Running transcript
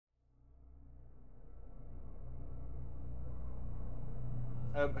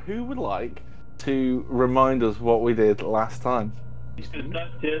Who would like to remind us what we did last time? The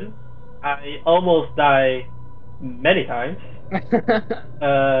dungeon, I almost die many times.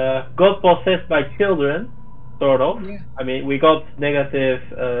 Got possessed by children, sort of. Yeah. I mean, we got negative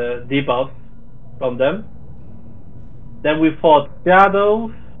debuffs from them. Then we fought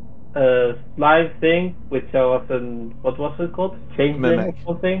shadows, slime thing, which was what was it called? Changeling Mimic.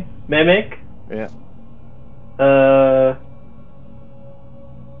 or something? Mimic. Yeah.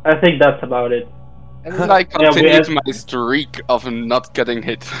 I think that's about it. And I continued we my streak of not getting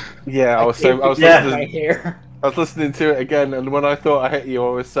hit. Yeah, I was Yeah. my hair. I was listening to it again, and when I thought I hit you, I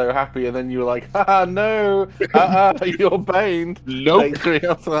was so happy, and then you were like, "Ah, no, you're baned." Nope. Take 3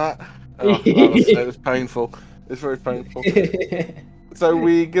 after that. Oh, it was painful. It's very painful. So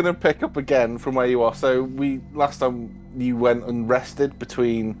we're gonna pick up again from where you are. So last time you went and rested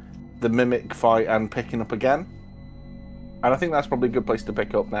between the mimic fight and picking up again, and I think that's probably a good place to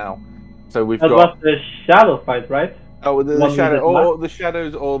pick up now. So we've That got was the shadow fight, right? the One shadow, minute or the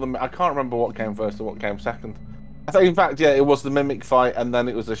shadows, or the I can't remember what came first and what came second. I think, in fact, yeah, it was the mimic fight, and then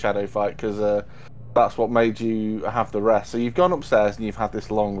it was the shadow fight because that's what made you have the rest. So you've gone upstairs and you've had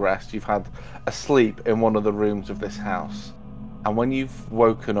this long rest. You've had a sleep in one of the rooms of this house, and when you've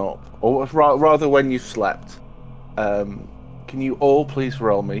woken up, or rather when you've slept, can you all please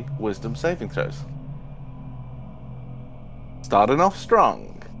roll me wisdom saving throws? Starting off strong.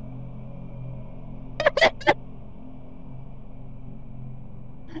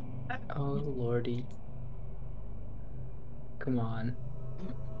 Oh lordy. Come on.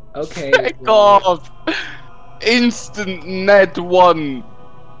 Okay. Thank God! Instant net 1!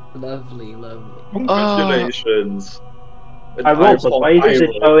 Lovely, lovely. Congratulations. I rolled, but why is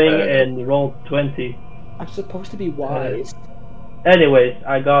it showing in roll 20? I'm supposed to be wise. Anyways,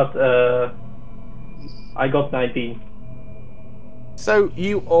 I got 19. So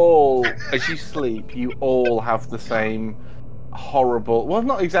you all, as you sleep, you all have the same horrible. Well,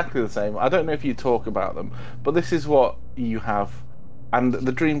 not exactly the same. I don't know if you talk about them, but this is what you have, and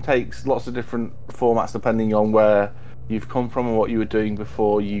the dream takes lots of different formats depending on where you've come from and what you were doing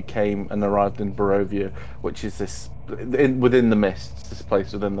before you came and arrived in Barovia, which is this within the mists. This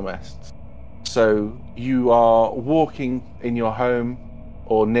place within the mists. So you are walking in your home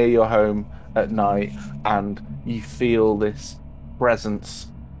or near your home at night, and you feel this presence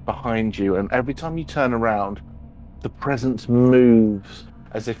behind you, and every time you turn around, the presence moves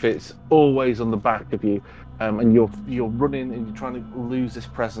as if it's always on the back of you, and you're running and you're trying to lose this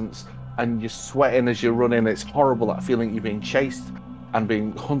presence, and you're sweating as you're running. It's horrible, that feeling you're being chased and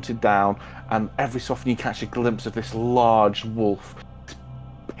being hunted down, and every so often you catch a glimpse of this large wolf,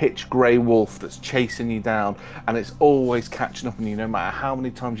 pitch grey wolf that's chasing you down, and it's always catching up on you no matter how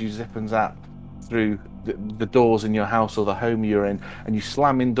many times you zip and zap through the doors in your house or the home you're in, and you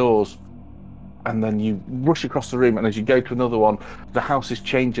slam in doors, and then you rush across the room, and as you go to another one, the house is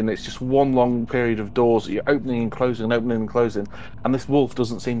changing. It's just one long period of doors that you're opening and closing, and this wolf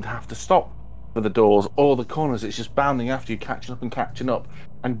doesn't seem to have to stop for the doors or the corners. It's just bounding after you, catching up,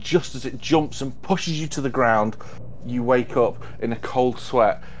 and just as it jumps and pushes you to the ground, you wake up in a cold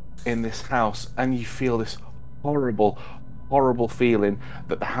sweat in this house, and you feel this horrible feeling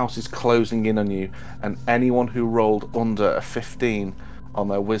that the house is closing in on you, and anyone who rolled under a 15 on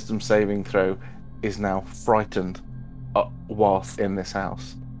their wisdom saving throw is now frightened whilst in this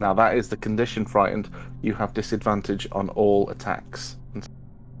house. Now that is the condition frightened. You have disadvantage on all attacks.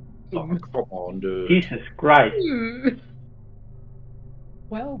 Oh, come on, dude. Jesus Christ.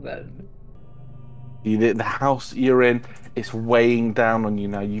 Well then. The house you're in is weighing down on you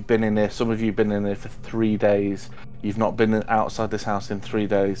now. You've been in there, some of you have been in there for 3 days. You've not been outside this house in 3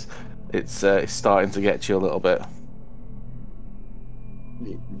 days. It's starting to get you a little bit.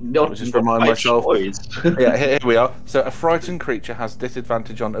 Not, Just remind myself. choice. Yeah, here we are. So a frightened creature has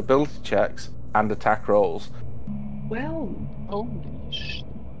disadvantage on ability checks and attack rolls. Well, Holy sh...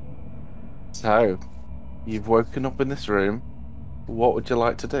 So, you've woken up in this room. What would you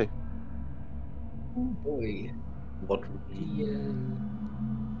like to do? oh boy. What?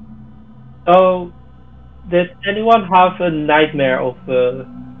 So, did anyone have a nightmare of a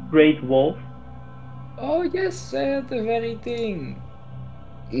great wolf? Oh yes, I had the very thing.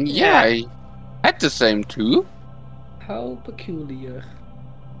 Yeah, I had the same too. How peculiar.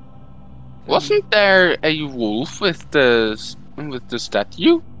 Wasn't there a wolf with the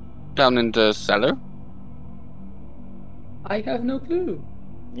statue down in the cellar? I have no clue.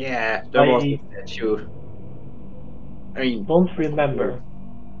 Yeah, there was a statue. I mean, Don't remember.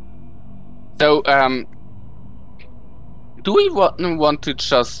 So, do we want to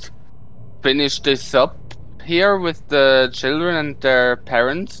just finish this up here with the children and their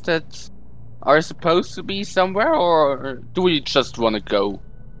parents that are supposed to be somewhere, or do we just want to go?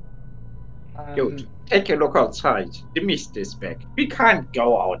 Dude, take a look outside. The mist is back. We can't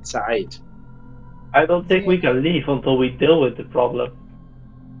go outside. I don't think we can leave until we deal with the problem.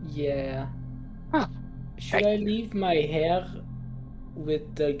 Yeah. Huh. Should I leave my hair with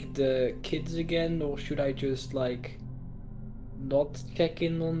like the kids again, or should I just like not check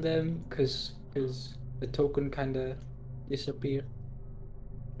in on them because the token kind of disappeared?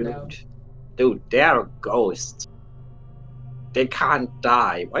 No. Dude, they're ghosts. They can't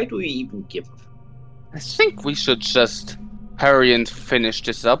die. Why do we even give a I think we should just hurry and finish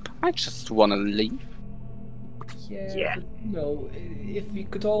this up. I just want to leave. Yeah. But, you know, if we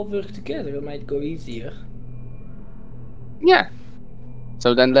could all work together, it might go easier. Yeah.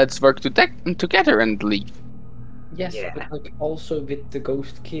 So then let's work together and leave. Yes, Yeah. but like also with the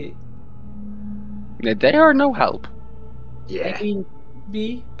ghost kid. They are no help. Yeah. I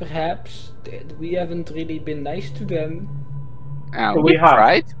mean, perhaps we haven't really been nice to them. So we have.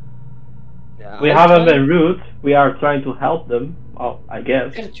 tried. We haven't been rude. We are trying to help them. Well, I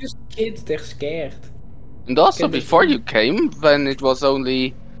guess. They're just kids. They're scared. And also Okay, before you came, when it was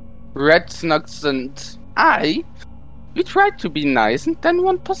only Red Snux and I, you tried to be nice and then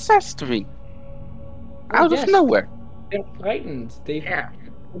one possessed me. Oh, Out yes. of nowhere. They're frightened. They've Yeah.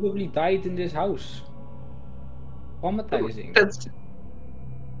 probably died in this house. Traumatizing.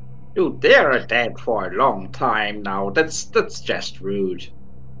 Dude, they're dead for a long time now. That's just rude.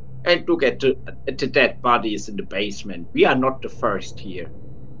 And look at the dead bodies in the basement. We are not the first here.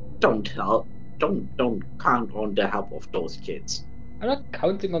 Don't count on the help of those kids. I'm not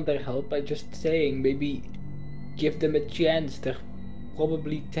counting on their help. I'm just saying maybe give them a chance. They're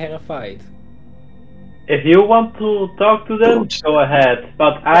probably terrified. If you want to talk to them, Dude. go ahead.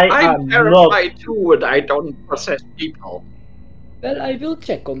 But I'm I'm not. terrified too, and I don't possess people. Well, I will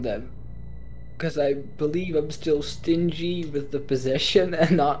check on them. Because I believe I'm still stingy with the possession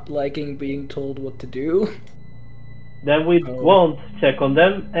and not liking being told what to do. Then we Oh. won't check on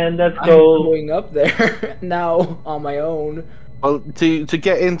them, and let's I'm go. going up there now on my own. Well, to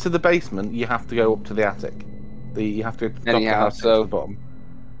get into the basement, you have to go up to the attic. You have to stop the Anyhow, attic to so- the bottom.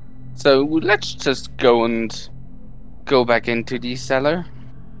 So let's just go back into the cellar.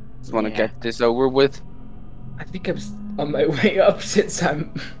 Just want to Yeah. get this over with. I think I'm on my way up since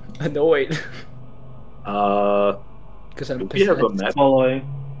I'm annoyed. Because I'm Do we have a possessed. map? Following.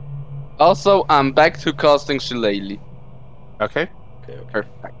 Also, I'm back to casting Shillelagh. Okay.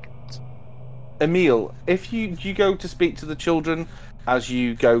 Perfect. Emil, if you go to speak to the children as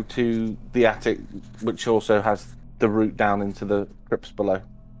you go to the attic, which also has the route down into the crypts below.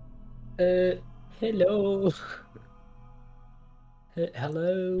 Hello.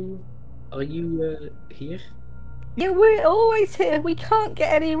 Hello. Are you here? Yeah, we're always here. We can't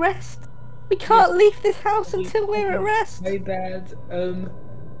get any rest. We can't leave this house until we're at rest. My bad.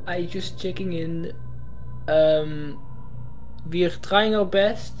 I just checking in. We're trying our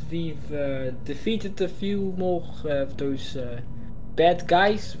best. We've defeated a few more of those bad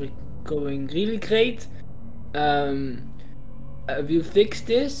guys. We're going really great. We'll fix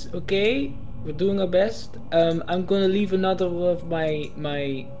this, okay? We're doing our best. I'm gonna leave another of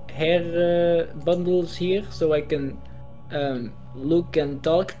my hair bundles here so I can look and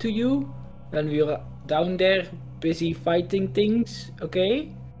talk to you when we're down there busy fighting things,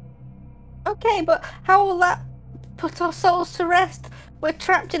 okay? Okay, but how will that put our souls to rest? We're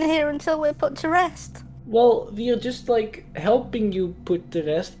trapped in here until we're put to rest. Well, we're just like helping you put to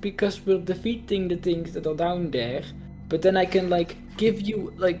rest because we're defeating the things that are down there. But then I can like give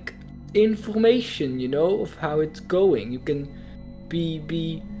you like information, you know, of how it's going. You can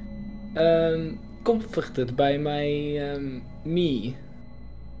be comforted by my me.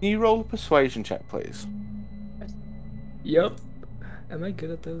 Can you roll a persuasion check, please? Yup. Am I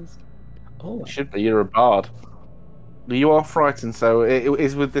good at those? Oh, You should be. You're a bard. You are frightened, so it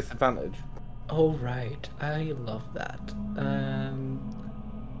is with disadvantage. all right. I love that.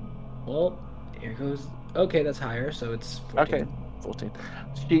 Well, here goes. Okay, that's higher, so it's 14. Okay, 14.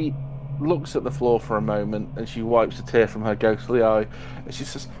 She looks at the floor for a moment and she wipes a tear from her ghostly eye and she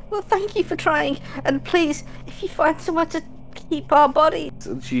says, Well, thank you for trying, and please, if you find somewhere to keep our bodies.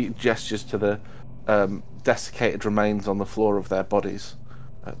 and she gestures to the desiccated remains on the floor of their bodies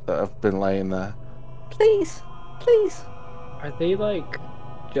that have been laying there. Please, please. Are they like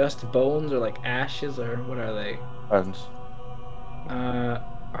just bones or like ashes or what are they? Bones.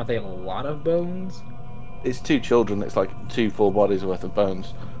 Are they a lot of bones? It's two children. It's like 2 full bodies worth of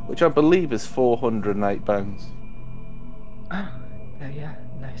bones, which I believe is 408 bones. Yeah,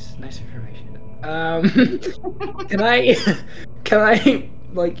 Nice information. Can I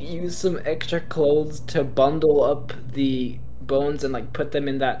like use some extra clothes to bundle up the bones and like put them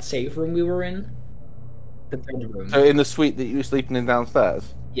in that safe room we were in? The bedroom. So in the suite that you were sleeping in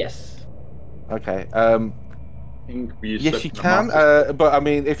downstairs. Yes. Okay. think we Yes, slept you in the can. master- But I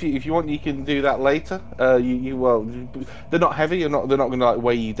mean, if you want, you can do that later. They're not heavy. They're not going to like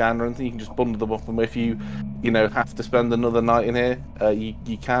weigh you down or anything. You can just bundle them up, and if you have to spend another night in here,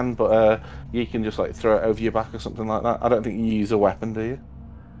 you can. But you can just like throw it over your back or something like that. I don't think you use a weapon, do you?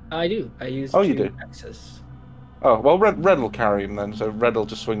 I do. I use Oh, you two do? axes. Oh well, Red will carry them then. So Red will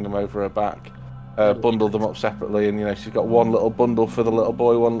just swing them over her back. Bundle them up separately, and she's got one little bundle for the little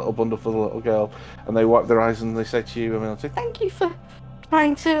boy, one little bundle for the little girl, and they wipe their eyes and they say to you, Thank you for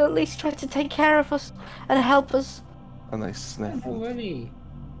trying to at least try to take care of us and help us. and they sniff. Don't worry.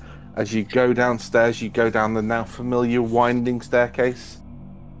 As you go downstairs, you go down the now familiar winding staircase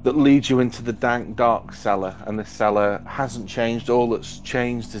that leads you into the dank, dark cellar, and this cellar hasn't changed. All that's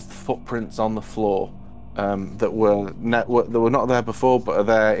changed is the footprints on the floor. That were not there before, but are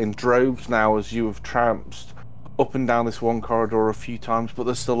there in droves now as you have tramped up and down this one corridor a few times. But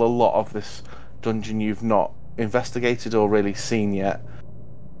there's still a lot of this dungeon you've not investigated or really seen yet.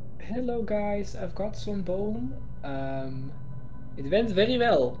 Hello guys, I've got some bone. It went very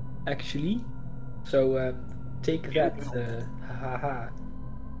well, actually. So take that. Haha.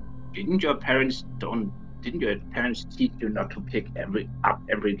 Didn't your parents teach you not to pick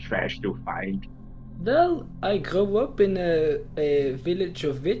every trash you find? Well, I grew up in a village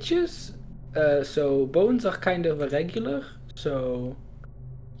of witches, so bones are kind of irregular, so,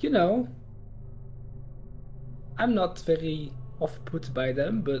 I'm not very off-put by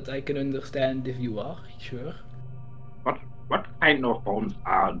them, but I can understand if you are, sure. What kind of bones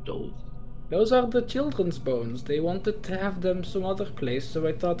are those? Those are the children's bones. They wanted to have them some other place, so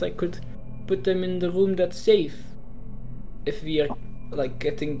I thought I could put them in the room that's safe, if we are,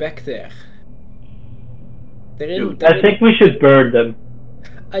 getting back there. I think we should burn them.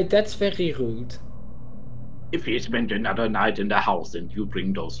 That's very rude. If we spend another night in the house and you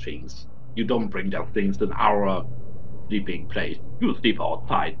bring those things, you don't bring those things in our sleeping place. You sleep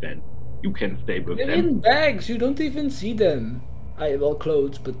outside then. You can stay with They're them. in bags, you don't even see them. Well,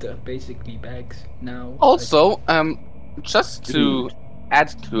 clothes, but they're basically bags now. Also, just to add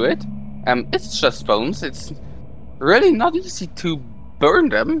to it, it's just bones. It's really not easy to burn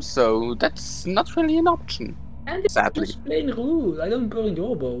them, so that's not really an option. And it's sadly. just plain rude. I don't burn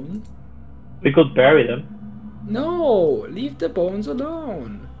your bone. We could bury them. No, leave the bones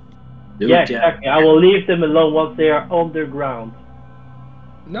alone. Yeah, exactly. I will leave them alone once they are underground.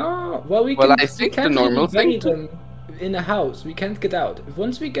 No, well, we Well, can. I think we can't the normal really bury thing them in a house. We can't get out.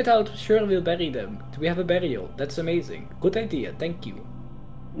 Once we get out, sure, we'll bury them. We have a burial. That's amazing. Good idea. Thank you.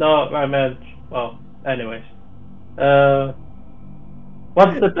 No, I meant. Well, anyways.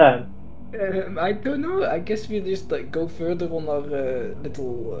 What's the plan? I don't know. I guess we just go further on our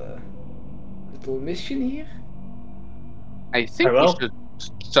little mission here. I think Very well. we should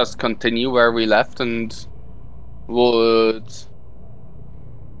just continue where we left and would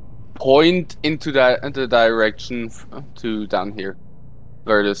point into the direction to down here,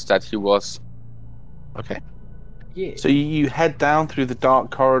 where the statue was. Okay. Yeah. So you head down through the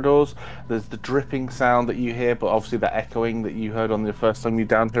dark corridors. There's the dripping sound that you hear, but obviously the echoing that you heard on the first time you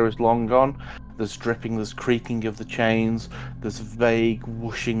down here is long gone. There's dripping, there's creaking of the chains, there's vague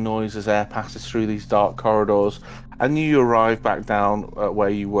whooshing noise as air passes through these dark corridors, and you arrive back down where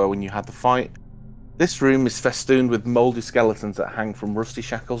you were when you had the fight. This room is festooned with mouldy skeletons that hang from rusty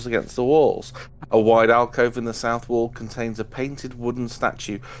shackles against the walls. A wide alcove in the south wall contains a painted wooden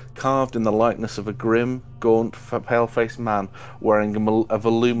statue carved in the likeness of a grim, gaunt, pale-faced man wearing a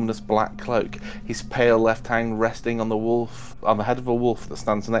voluminous black cloak, his pale left hand resting on the head of a wolf that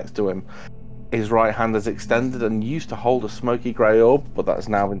stands next to him. His right hand is extended and used to hold a smoky grey orb, but that has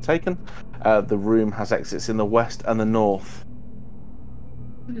now been taken. The room has exits in the west and the north.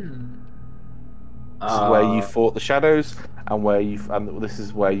 This is where you fought the shadows, and this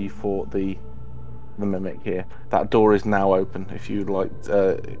is where you fought the mimic here. That door is now open. If you'd like,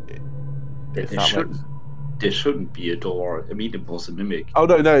 There shouldn't be a door. I mean, it was a mimic. Oh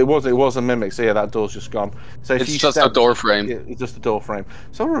no, it was a mimic. So yeah, that door's just gone. So if It's you just a door frame. It's just a door frame.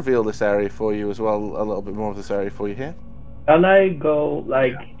 So I'll reveal this area for you as well. A little bit more of this area for you here. Can I go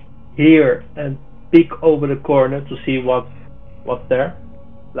here and peek over the corner to see what's there?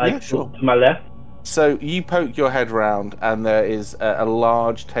 Yeah, sure. To my left. So you poke your head round, and there is a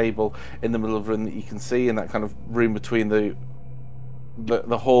large table in the middle of the room that you can see in that kind of room between the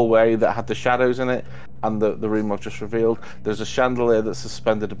hallway that had the shadows in it. and the room I've just revealed. There's a chandelier that's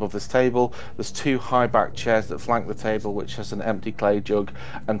suspended above this table. There's 2 high-backed chairs that flank the table, which has an empty clay jug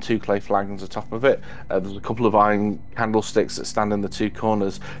and 2 clay flagons atop of it. There's a couple of iron candlesticks that stand in the 2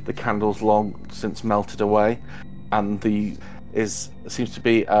 corners. The candle's long since melted away, and seems to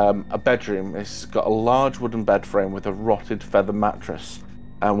be a bedroom. It's got a large wooden bed frame with a rotted feather mattress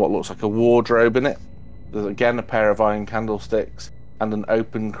and what looks like a wardrobe in it. There's again a pair of iron candlesticks and an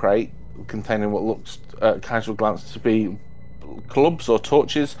open crate containing what looks at casual glance to be clubs or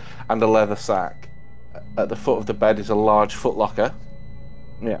torches and a leather sack. At the foot of the bed is a large footlocker.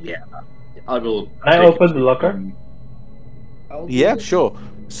 Yeah. I will. Can I open the locker? Yeah, sure.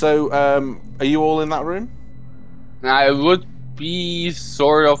 So, are you all in that room? I would be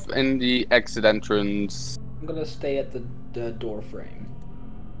sort of in the exit entrance. I'm gonna stay at the door frame.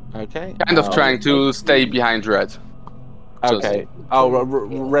 Okay. Kind of trying to stay behind Red. Okay.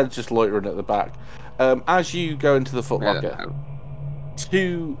 Red's just loitering at the back. As you go into the footlocker,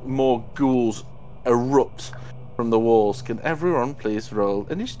 2 more ghouls erupt from the walls. Can everyone please roll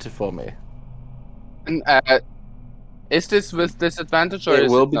initiative for me? And, is this with disadvantage or It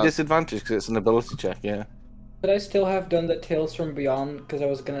is will it be not? disadvantaged because it's an ability check, yeah. Could I still have done that Tales from Beyond? Because I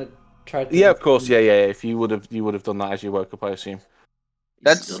was gonna try to. Yeah, of course, yeah. If you would have done that as you woke up, I assume.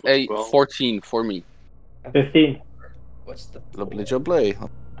 That's a 14 for me. 15. What's the Lovely jubbly.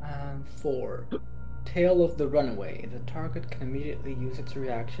 4. Tale of the Runaway. The target can immediately use its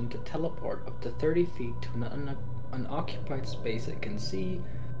reaction to teleport up to 30 feet to an unoccupied space it can see.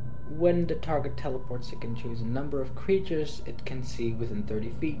 When the target teleports, it can choose a number of creatures it can see within 30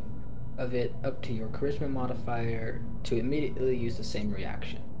 feet of it, up to your charisma modifier, to immediately use the same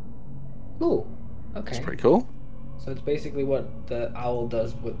reaction. Cool. Okay. That's pretty cool. So it's basically what the owl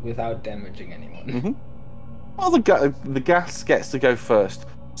does without damaging anyone. Mm-hmm. Well, the gas gets to go first.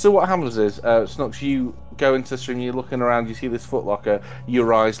 So what happens is, Snooks, you go into the stream, you're looking around, you see this footlocker,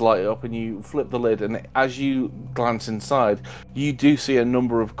 your eyes light up, and you flip the lid, and as you glance inside, you do see a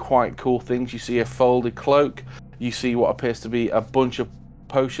number of quite cool things. You see a folded cloak, you see what appears to be a bunch of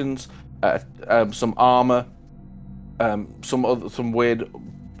potions, some armor, some weird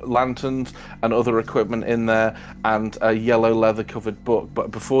lanterns and other equipment in there, and a yellow leather covered book.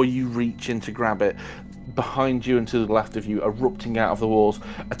 But before you reach in to grab it, behind you and to the left of you, erupting out of the walls,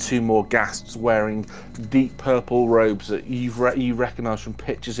 are 2 more ghasts wearing deep purple robes that you recognise from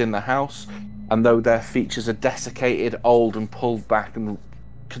pictures in the house. And though their features are desiccated, old, and pulled back and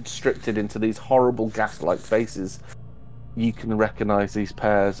constricted into these horrible ghast-like faces, you can recognise this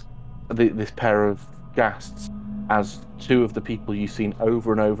pair of ghasts as 2 of the people you've seen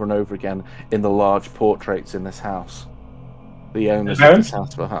over and over and over again in the large portraits in this house. The owners of this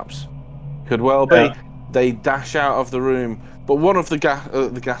house, perhaps. Could well be. Yeah. They dash out of the room, but one of the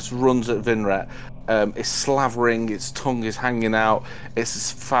gas runs at Vinret. It's slavering, its tongue is hanging out, it's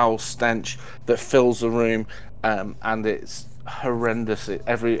this foul stench that fills the room, and it's horrendous.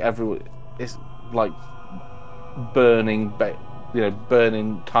 It's like burning,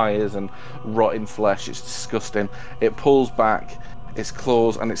 burning tires and rotting flesh. It's disgusting. It pulls back its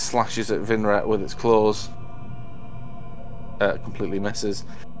claws and it slashes at Vinret with its claws. Completely misses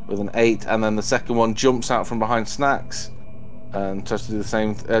with an 8, and then the second one jumps out from behind Snacks and tries to do the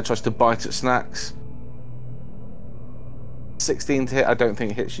same. Tries to bite at Snacks. 16 to hit. I don't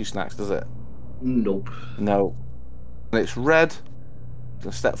think it hits you, Snacks, does it? Nope. No. And it's Red.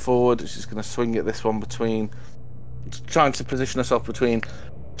 Gonna step forward. She's gonna swing at this one trying to position herself between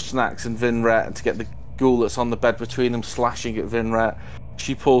Snacks and Vinret, and to get the ghoul that's on the bed between them, slashing at Vinret.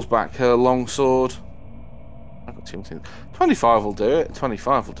 She pulls back her long sword. I've got 25 will do it.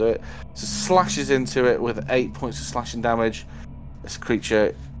 25 will do it. So slashes into it with 8 points of slashing damage. This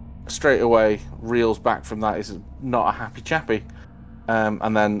creature straight away reels back from that. Is not a happy chappy.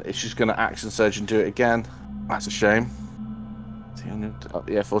 And then it's just going to action surge and do it again. That's a shame.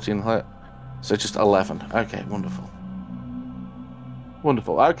 14 hit. So just 11. Okay, wonderful.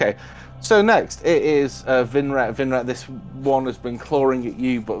 Wonderful. Okay. So next it is Vinret. Vinret, this one has been clawing at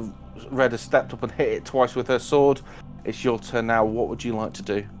you, but Red has stepped up and hit it twice with her sword. It's your turn now. What would you like to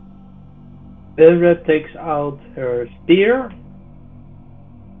do? Vinret takes out her spear.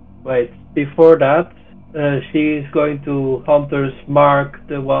 Wait, before that, she's going to Hunter's Mark,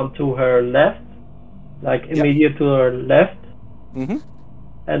 the one to her left, like immediate to her left. Mm-hmm.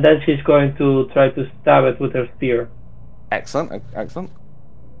 And then she's going to try to stab it with her spear. Excellent, excellent.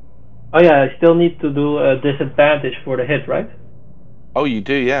 Oh yeah, I still need to do a disadvantage for the hit, right? Oh, you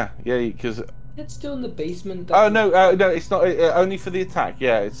do, yeah, because. It's still in the basement. Oh no, no, it's not. Only for the attack.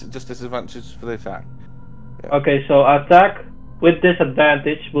 Yeah, it's just disadvantages for the attack. Yeah. Okay, so attack with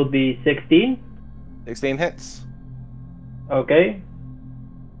disadvantage will be 16. 16 hits. Okay.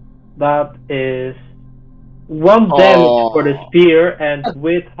 That is 1 damage for the spear, and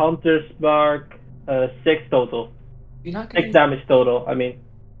with Hunter's Mark, 6 total. You're not 6 gonna damage total, I mean.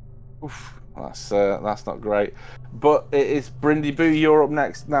 Oof, that's not great. But it is Brindy Boo, you're up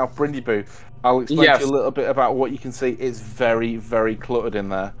next. Now, Brindy Boo, I'll explain to Yes. you a little bit about what you can see. It's very, very cluttered in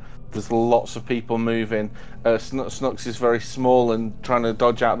there. There's lots of people moving. Snooks is very small and trying to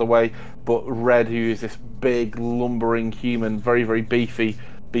dodge out of the way, but Red, who is this big, lumbering human, very, very beefy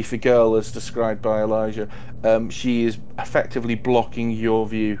girl, as described by Elijah, she is effectively blocking your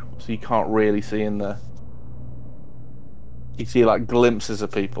view, so you can't really see in there. You see like glimpses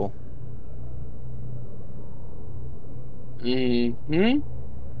of people. Mm-hmm.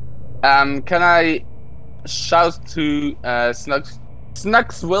 Can I shout to Snooks?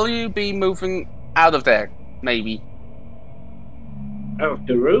 Snooks, will you be moving out of there? Maybe. Out of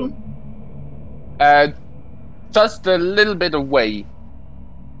the room? Just a little bit away.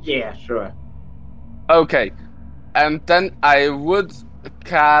 Yeah, sure. Okay. And then I would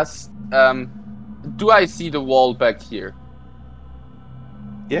cast. Do I see the wall back here?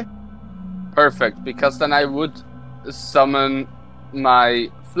 Yeah. Perfect, because then I would summon my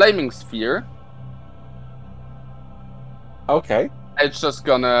flaming sphere. Okay. It's just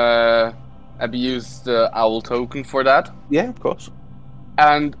gonna abuse the owl token for that. Yeah, of course.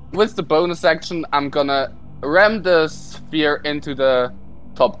 And with the bonus action, I'm gonna ram the sphere into the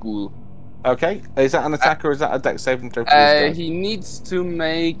top ghoul. Okay. Is that an attack or is that a dex saving throw for this guy? He needs to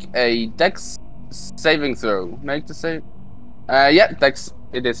make a dex saving throw. Make the save. Yeah, dex.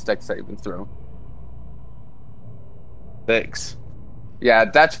 It is dex saving throw. 6. Yeah,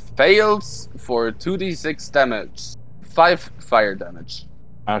 that fails for 2d6 damage. 5 fire damage.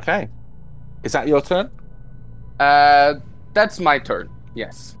 Okay. Is that your turn? That's my turn.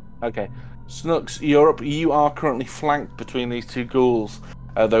 Yes. Okay. Snooks, you're up. You are currently flanked between these two ghouls,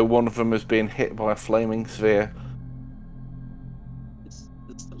 though one of them has been hit by a flaming sphere. Is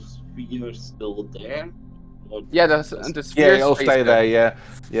the sphere still there? Or Yeah, the Yeah, sphere it'll stays stay there. there.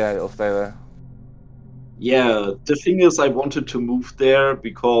 Yeah, it'll stay there. Yeah, the thing is, I wanted to move there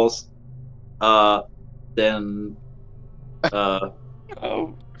because then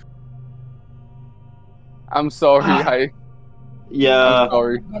Oh. I'm sorry. I'm yeah,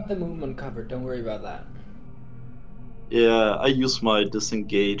 sorry. got the movement covered. Don't worry about that. yeah, I use my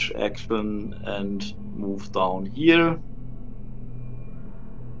disengage action and move down here.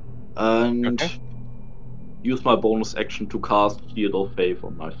 And Okay. use my bonus action to cast Shield of Faith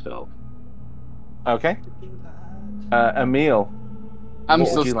on myself. Okay. Emil. I'm What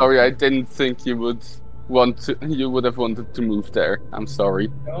so would you sorry. I didn't think you would want to. You would have wanted to move there. I'm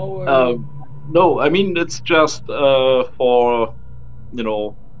sorry. Don't worry. No, I mean it's just for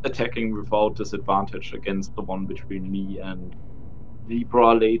attacking without disadvantage against the one between me and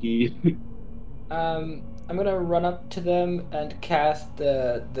Libra Lady. I'm gonna run up to them and cast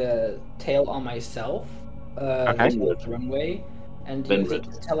the tail on myself. Okay. The runway, and Then use it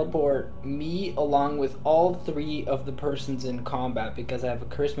to teleport me along with all 3 of the persons in combat, because I have a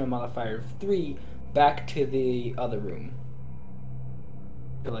charisma modifier of 3, back to the other room.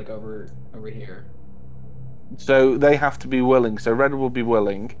 To like over here. So they have to be willing. So Red will be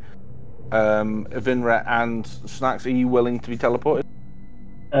willing. Vinret and Snacks, are you willing to be teleported?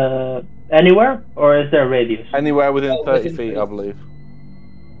 Anywhere? Or is there a radius? Anywhere within 30 within feet, 30. I believe.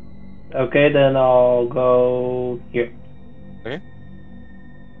 Okay, then I'll go here.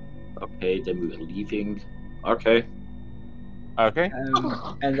 Okay, then we are leaving. Okay. Okay.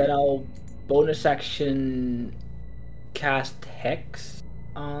 And then I'll bonus action cast Hex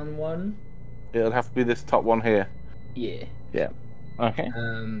on one. It'll have to be this top one here. Yeah. Okay.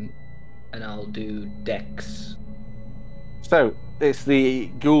 And I'll do Dex. So it's the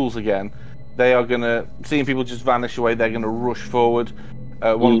ghouls again. They are gonna, seeing people just vanish away, they're gonna rush forward.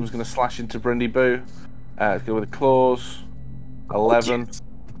 One of them's gonna slash into Brindy Boo. Let's go with the claws. 11.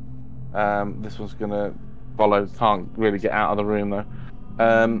 This one's gonna follow. Can't really get out of the room though.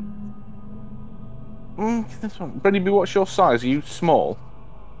 This one. Brindy Boo, what's your size? Are you small?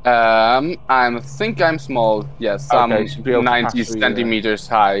 I think I'm small. Yes, Okay, so you'll be able I'm to 90 pass through, yeah. centimeters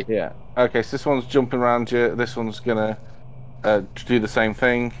high. Yeah. Okay, so this one's jumping around you. This one's gonna do the same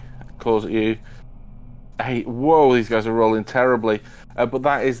thing. Claws at you. Hey, whoa, these guys are rolling terribly. But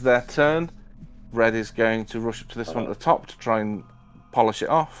that is their turn. Red is going to rush up to this one at the top to try and polish it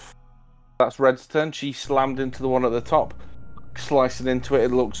off. That's Red's turn. She slammed into the one at the top, slicing into it.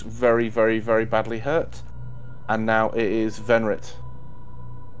 It looks very, very, very badly hurt. And now it is Venrit.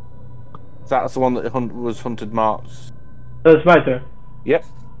 That's the one that was hunted marks. So it's my turn. Yep.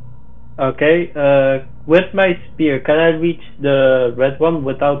 Okay. With my spear, can I reach the red one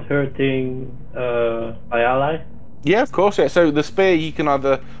without hurting my ally? Yeah, of course. Yeah. So the spear, you can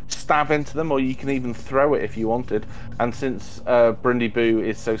either stab into them, or you can even throw it if you wanted. And since Brindy Boo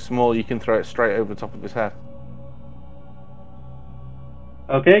is so small, you can throw it straight over the top of his head.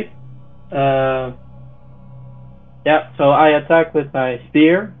 Okay. Yeah. So I attack with my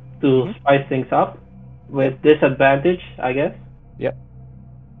spear to spice things up with disadvantage, I guess. Yep.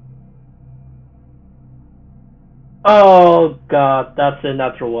 Oh god, that's a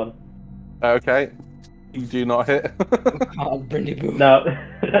natural one. Okay. You do not hit. Oh, Brindy Boo. No.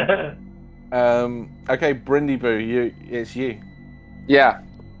 Okay, Brindy Boo, it's you. Yeah.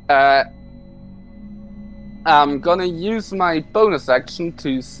 I'm gonna use my bonus action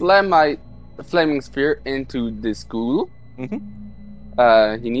to slam my flaming spear into this ghoul.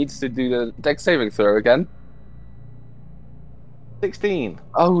 He needs to do the dex saving throw again. 16.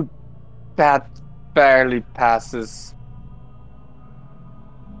 Oh, that barely passes.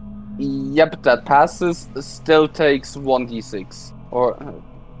 Yep, that passes. Still takes 1d6. Or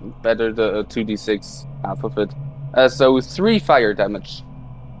better, the 2d6, half of it. So 3 fire damage.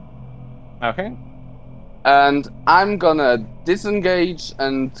 Okay. And I'm gonna disengage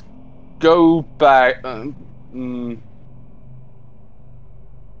and go back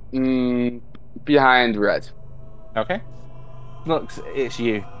behind Red. Okay. Looks, it's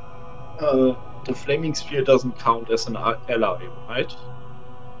you. The flaming spear doesn't count as an ally, right?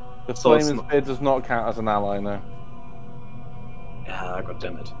 The So it's flaming spear does not count as an ally, no. Yeah, god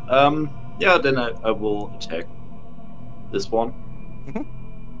damn it. Yeah, then I will attack this one.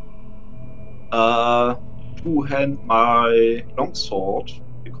 Two-hand my longsword,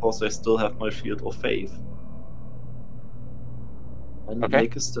 because I still have my Shield of Faith. And Okay.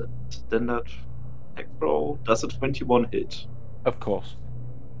 make a standard attack roll. Does a 21 hit? Of course.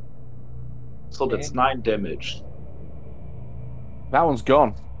 So that's 9 damage. That one's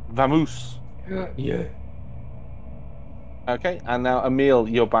gone. Vamoose. Yeah. Okay, and now Emil,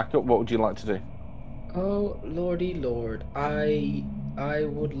 you're back up. What would you like to do? Oh lordy lord, I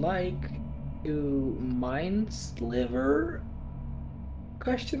would like to mind sliver.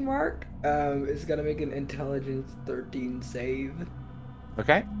 Question mark. It's gonna make an intelligence 13 save.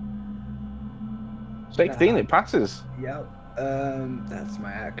 Okay. 16, it passes. Yep. That's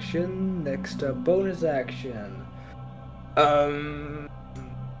my action. Next up, bonus action.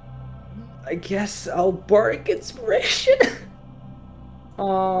 I guess I'll bark inspiration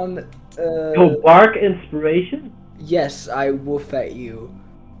on. Oh, bark inspiration? Yes, I woof at you.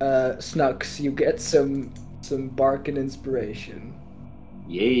 Snux, you get some bark and inspiration.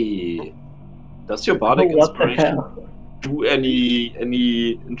 Yay! Does your bardic Oh, what the inspiration hell? do any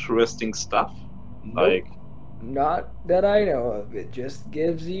interesting stuff? Like, Not that I know of. It just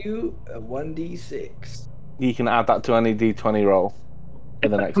gives you a 1d6. You can add that to any d20 roll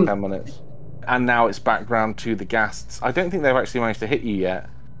in the next 10 minutes. And now it's back round to the ghasts. I don't think they've actually managed to hit you yet,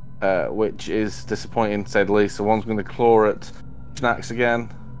 which is disappointing, to say the least. So one's going to claw at Snacks again.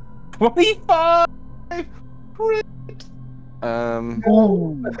 25! Crit!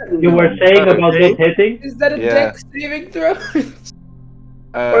 You were saying about not hitting? Is that a Yeah. dex saving throw?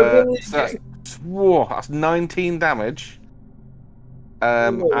 So that's 19 damage.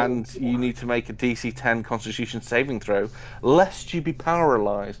 And you need to make a DC 10 Constitution saving throw, lest you be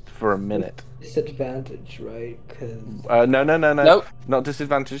paralyzed for a minute. Disadvantage, right? Because No, Nope. not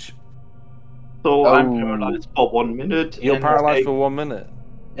disadvantage. so I'm paralyzed for 1 minute. You're and paralyzed take- for 1 minute.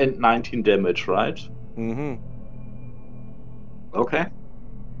 and 19 damage, right? Mm-hmm. Okay.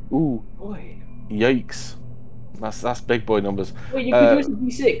 Ooh. boy, Yikes. That's big boy numbers. wait, you can use a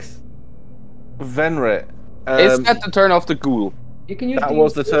d6. Venrit. Is that the turn of the ghoul? You can use. That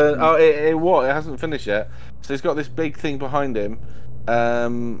was the turn. Oh, it what? It hasn't finished yet. So he's got this big thing behind him.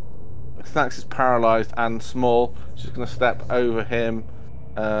 Snacks is paralyzed and small. She's going to step over him,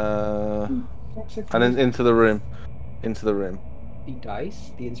 and then into the room. Into the room. The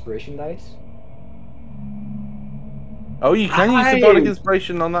dice, the inspiration dice. Oh, you can use the bardic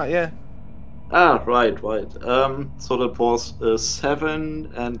inspiration on that, yeah. Ah, right. So that was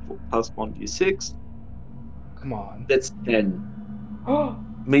 7 and plus 1d6. Come on. That's 10.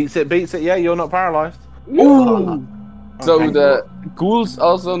 Beats it, yeah, you're not paralyzed. Ooh. So Okay. the ghoul's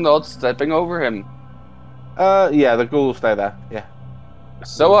also not stepping over him. Yeah, the ghoul will stay there, yeah.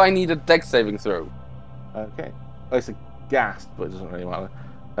 So I need a dex saving throw. Okay. Oh, it's a ghast, but it doesn't really matter.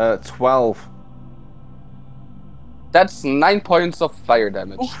 12. That's 9 points of fire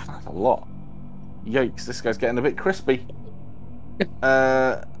damage. Oof, that's a lot. Yikes, this guy's getting a bit crispy.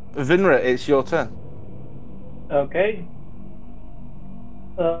 Vinra, it's your turn. Okay.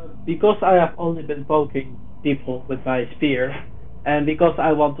 because I have only been poking people with my spear, and because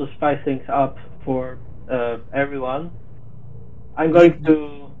I want to spice things up for everyone, I'm going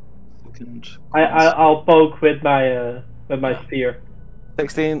to. I'll poke with my spear.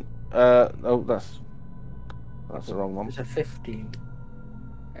 16. Oh, that's the wrong one. It's a 15.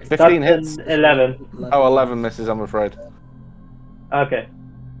 15 That's hits. an 11. Oh, 11 misses, I'm afraid. Okay.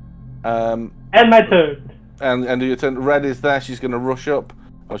 And my turn. And your turn. Red is there. She's going to rush up.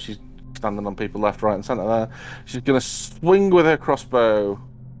 Oh, she's standing on people left, right, and centre there. She's going to swing with her crossbow.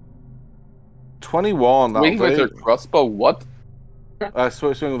 21. Swing with her crossbow, what?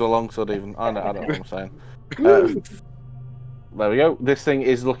 Swing with a longsword, even. I don't know what I'm saying. There we go. This thing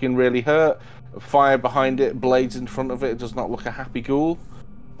is looking really hurt. Fire behind it, blades in front of it. It does not look a happy ghoul.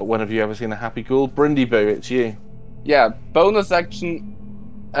 But when have you ever seen a happy ghoul? Brindy Boo, it's you. Yeah, bonus action.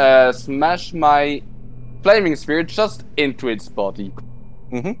 Smash my flaming spear just into its body.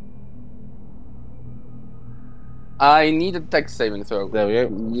 Mm-hmm. I need a dex saving throw. There we go.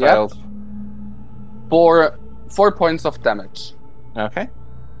 Yep. Failed. For 4 points of damage. Okay.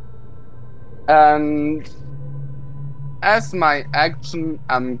 And as my action,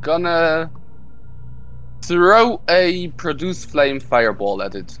 I'm gonna throw a produce flame fireball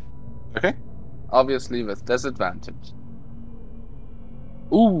at it. Okay. Obviously with disadvantage.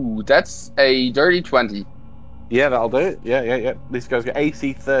 Ooh, that's a dirty 20. Yeah, that'll do it. Yeah. These guys get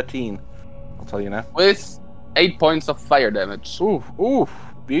AC 13. I'll tell you now. With 8 points of fire damage. Ooh,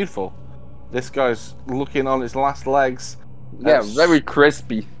 beautiful. This guy's looking on his last legs. Yeah, very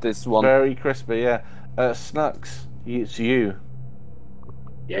crispy, this one. Very crispy, yeah. Snux, it's you.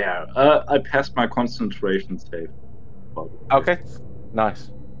 Yeah, I passed my concentration save. Okay,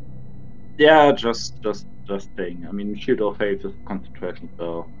 nice. Yeah, just saying. I mean, Shield of Faith is concentration,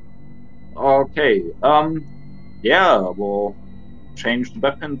 so... Okay, yeah, we'll change the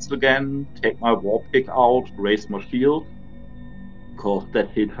weapons again, take my war pick out, raise my shield, because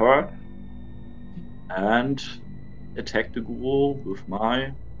that hit her, and attack the ghoul with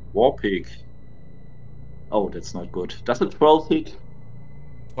my war pick. Oh, that's not good. Does a 12 hit?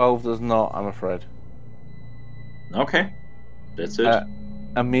 12 does not, I'm afraid. Okay, that's it.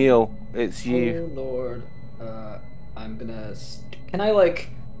 Emil, it's you. Oh lord. I'm gonna. Can I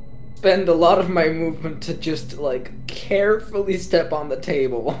spend a lot of my movement to just carefully step on the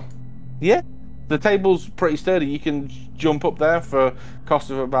table? Yeah, the table's pretty sturdy. You can jump up there for a cost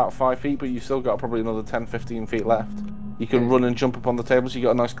of about 5 feet, but you've still got probably another 10-15 feet left. You can run and jump up on the table, so you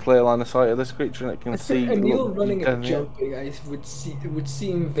got a nice clear line of sight of this creature, and it can see. Emil running and jumping, it would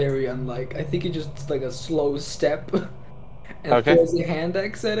seem very unlike. I think he just like a slow step and throws a hand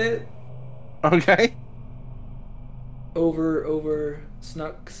axe at it. Okay. Over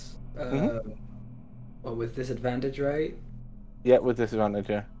Snux. Well, with disadvantage, right? Yeah, with disadvantage,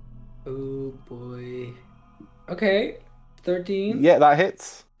 yeah. Oh boy. Okay, 13. Yeah, that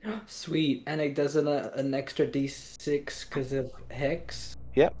hits. Sweet, and it does an extra d6 because of hex.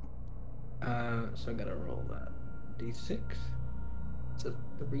 Yep. So I gotta roll that d6. So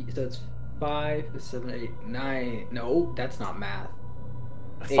 3. So it's 5, 7, 8, 9. No, that's not math.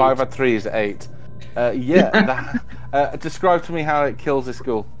 5 and 3 is 8. Yeah. Describe to me how it kills this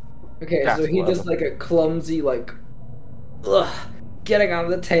ghoul. Okay, so he does a clumsy getting on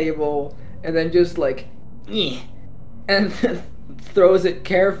the table, and then just and throws it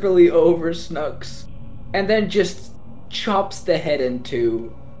carefully over Snux, and then just chops the head in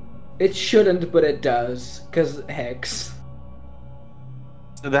two. It shouldn't, but it does, because hex.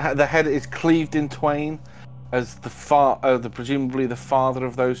 So the head is cleaved in twain as presumably the father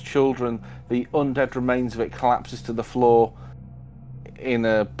of those children, the undead remains of it collapses to the floor in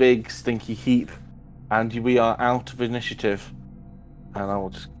a big stinky heap, and we are out of initiative. And I will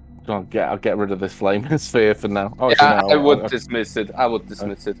just I'll get rid of this flame sphere for now. Oh, yeah, I would dismiss it. Well,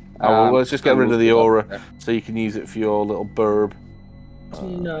 let's just get rid of the aura so you can use it for your little burb.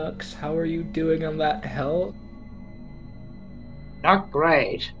 Snux, how are you doing on that health? Not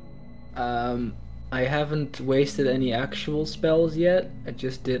great. I haven't wasted any actual spells yet. I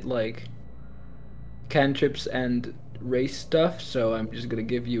just did cantrips and race stuff, so I'm just gonna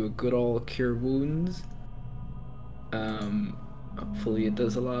give you a good old cure wounds. Hopefully it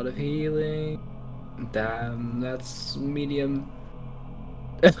does a lot of healing. Damn, that's medium.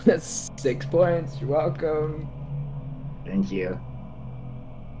 That's 6 points. You're welcome. Thank you.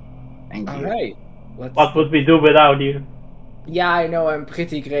 All right. What would we do without you? Yeah, I know. I'm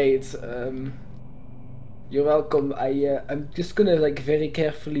pretty great. You're welcome. I'm just gonna very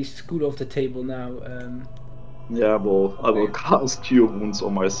carefully scoot off the table now. Yeah, well, I will cast Cure Wounds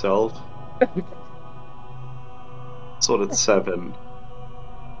on myself. So that's 7.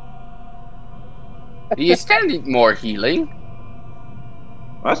 Do you still need more healing?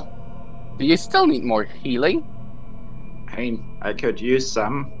 What? Do you still need more healing? I mean, I could use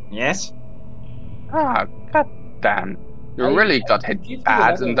some. Yes. Ah, god damn. You I really got can hit give you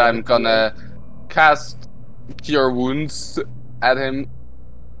bad, another and one I'm if you gonna cast Cure Wounds at him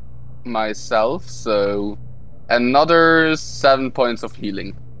myself, so another 7 points of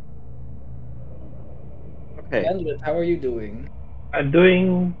healing. Okay. Elliot, how are you doing? I'm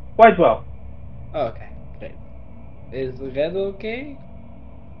doing quite well. Oh, okay, great. Is Red okay?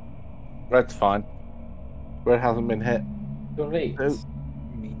 Red's fine. Red hasn't been hit. Great. So,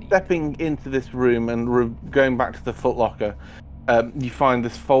 stepping into this room and going back to the footlocker, you find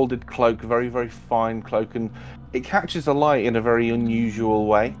this folded cloak, very, very fine cloak, and it catches the light in a very unusual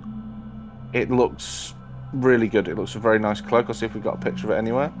way. It looks really good. It looks a very nice cloak. I'll see if we've got a picture of it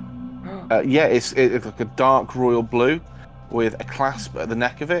anywhere. Yeah, it's like a dark royal blue with a clasp at the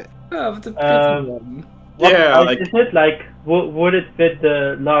neck of it. Oh, the pretty one. What Yeah, size like- is it? Like, would it fit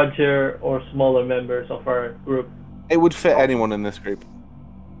the larger or smaller members of our group? It would fit anyone in this group.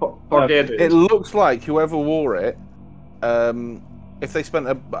 Forget it. It looks like whoever wore it, if they spent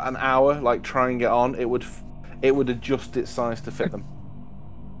an hour like trying it on, it would adjust its size to fit them.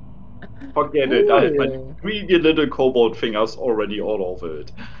 Forget it. I have my Ooh. greedy little kobold fingers already all over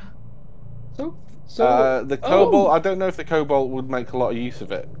it. The cobalt, I don't know if the cobalt would make a lot of use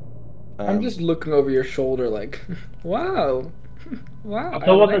of it. I'm just looking over your shoulder like, wow. Wow. So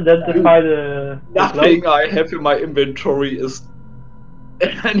I what like identify the Nothing cloak? I have in my inventory is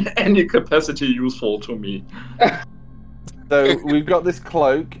in any capacity useful to me. So we've got this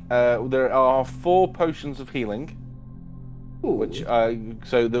cloak. There are 4 potions of healing, Ooh. which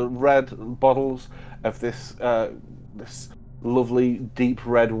so the red bottles of this this lovely deep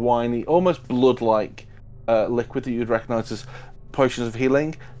red winey, almost blood-like liquid that you'd recognise as potions of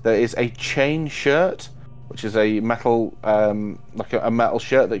healing. There is a chain shirt, which is a metal like a metal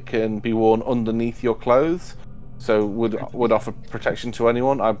shirt that can be worn underneath your clothes, so would offer protection to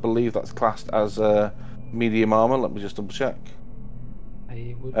anyone. I believe that's classed as medium armor. Let me just double check.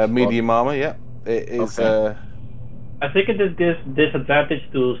 I would Medium armor, yeah. It is. Okay. I think it is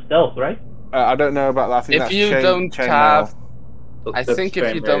disadvantage to stealth, right? I don't know about that. I think If that's you chain, don't chain have, mail. I That's think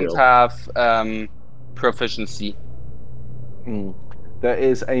if you chainmail. don't have proficiency. There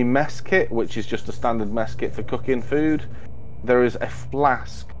is a mess kit, which is just a standard mess kit for cooking food. There is a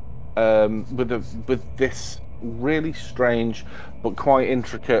flask with this really strange but quite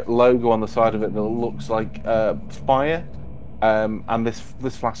intricate logo on the side of it that looks like fire. And this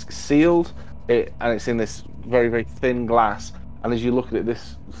flask is sealed, and it's in this very, very thin glass. And as you look at it,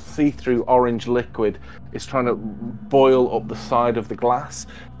 this see-through orange liquid is trying to boil up the side of the glass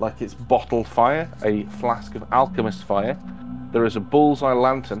like it's bottled fire, a flask of alchemist fire. There is a bullseye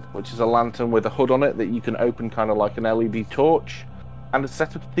lantern, which is a lantern with a hood on it that you can open kind of like an LED torch, and a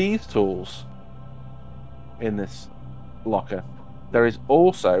set of thieves' tools in this locker. There is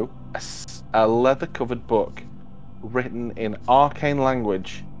also a leather-covered book written in arcane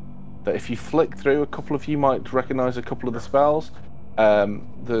language that if you flick through, a couple of you might recognize a couple of the spells.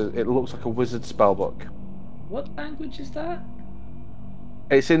 It looks like a wizard spell book. What language is that?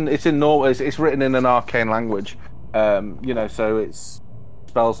 It's normal. It's written in an arcane language. So it's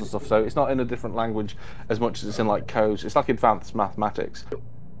spells and stuff. So it's not in a different language as much as it's in like codes. It's like advanced mathematics.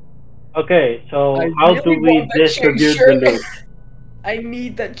 Okay, so I how really do we want that chain distribute the shirt. loot? I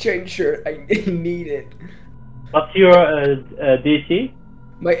need that chain shirt. I need it. What's your DC?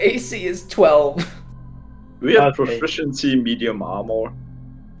 My AC is 12. We have Okay. proficiency medium armor.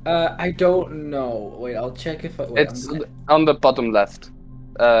 I don't know. Wait, I'll check if I. Wait, It's on the bottom left.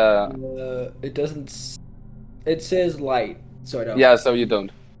 It doesn't. It says light, so I don't. Yeah, so you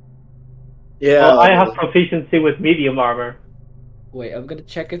don't. Yeah. Well, I have proficiency with medium armor. Wait, I'm gonna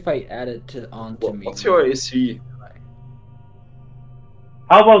check if I add it onto me. What's your AC?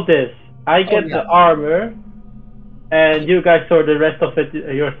 How about this? I get yeah. the armor, and you guys sort the rest of it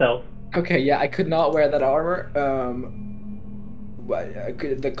yourself. Okay, yeah, I could not wear that armor.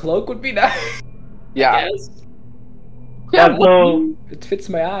 The cloak would be nice. Yeah. Yes. Yeah, so It fits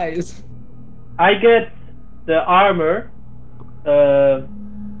my eyes. I get the armor.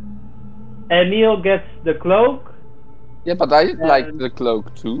 Emil gets the cloak. Yeah, but I like the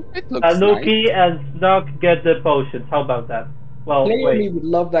cloak too. It looks nice. Anuki and Snug get the potions. How about that? Well, Naomi wait. would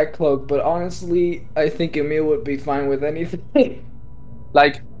love that cloak, but honestly, I think Emil would be fine with anything.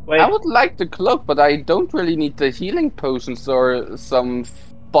 Like, Wait. I would like the cloak, but I don't really need the healing potions or some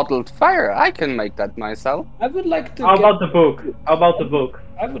bottled fire. I can make that myself. I would like to. How get- about the book? How about the book?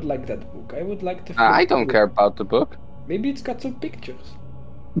 I would like that book. I would like to. I flip don't through care it. about the book. Maybe it's got some pictures.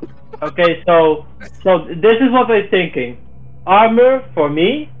 Okay, so this is what I'm thinking. Armor for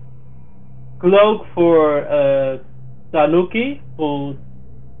me, cloak for Tanuki, who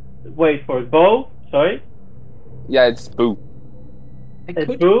wait for bow. Sorry, Yeah, it's Boo. I and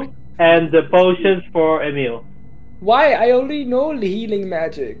could. Boo, and the potions for Emil. Why? I only know healing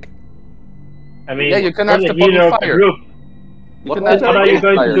magic. I mean, Yeah, you can you're have the the bottle healer of the fire. group. You can What have the What are the you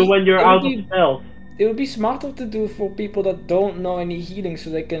bottle going to fire. do when you're It would out of be- spells? It would be smarter to do for people that don't know any healing, so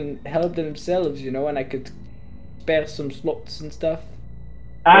they can help themselves, you know, and I could spare some slots and stuff.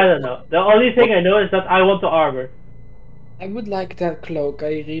 I don't know. The only thing I know is that I want the armor. I would like that cloak.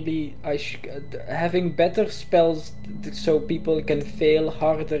 Having better spells so people can fail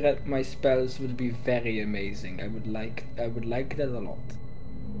harder at my spells would be very amazing. I would like that a lot.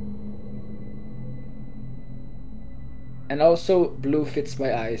 And also, blue fits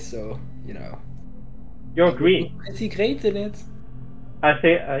my eyes, so you know. You're I would green. look pretty great in it.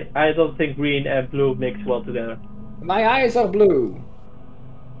 I don't think green and blue mix well together. My eyes are blue,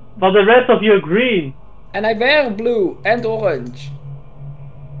 But the rest of you are green. and I wear blue and orange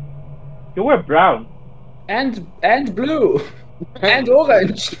You were brown. and blue and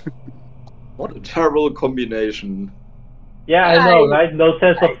orange. What a terrible combination. Yeah, I know, right? No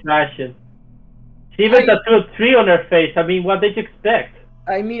sense of fashion. She even tattooed a tree on her face. I mean, what did you expect?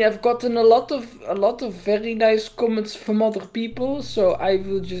 I mean, I've gotten a lot of very nice comments from other people, so I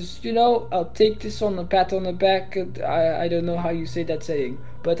will just, you know, I'll take this on a pat on the back. I don't know how you say that saying,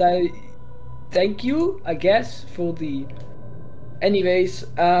 but I thank you, I guess, for the. Anyways,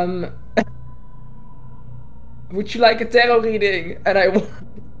 would you like a tarot reading? And I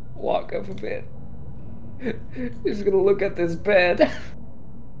walk up a bit. He's gonna look at this bed.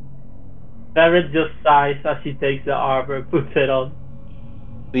 Barrett just sighs as she takes the armor, puts it on.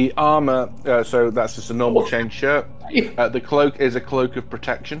 The armor, so that's just a normal chain shirt. The cloak is a cloak of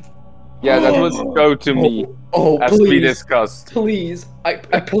protection. Yeah, that would go to me, Oh, as we discussed. Please, I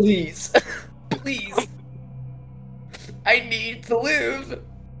please, please. I need to live.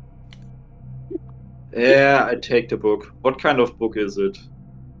 Yeah, I take the book. What kind of book is it?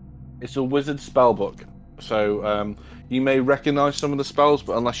 It's a wizard spell book. So you may recognize some of the spells,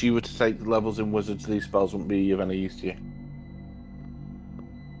 but unless you were to take the levels in wizards, these spells wouldn't be of any use to you.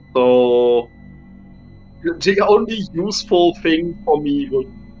 So the only useful thing for me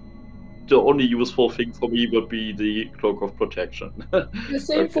would be the cloak of protection. The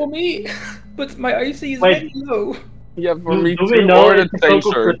same for me, but my IC is Wait. very low. Yeah, for me Do too. we know Or the it's a chain cloak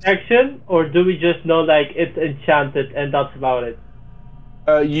of shirt. protection, or do we just know like it's enchanted and that's about it?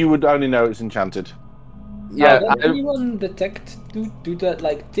 You would only know it's enchanted. Yeah, Did anyone detect do that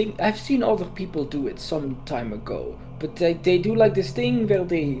like thing? I've seen other people do it some time ago, but they do like this thing where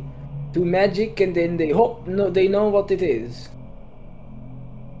they do magic and then they they know what it is.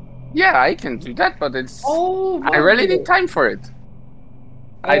 yeah, I can do that, but it's. Oh, I really need time for it.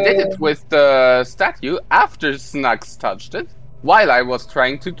 I did it with the statue after Snugs touched it, while I was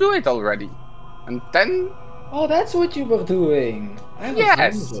trying to do it already. And then, Oh, that's what you were doing. I was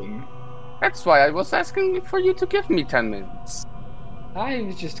Yes. wondering. that's why I was asking for you to give me 10 minutes. I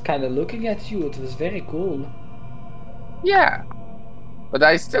was just kind of looking at you. It was very cool. Yeah. But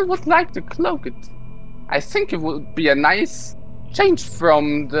I still would like to cloak it. I think it would be a nice change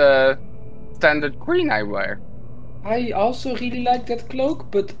from the standard green I wear. I also really like that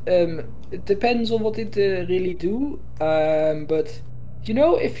cloak, but it depends on what it really do. But you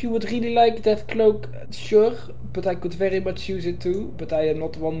know, if you would really like that cloak, sure. But I could very much use it too. But I am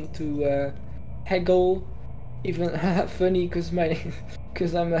not one to haggle. Even funny,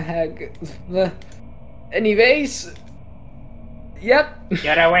 cause I'm a hag. Anyways, yep.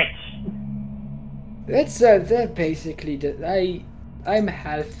 You're a witch. That's that basically that I'm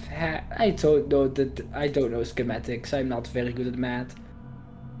half I don't know schematics. I'm not very good at math.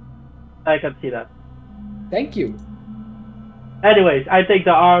 I can see that. Thank you. Anyways, I take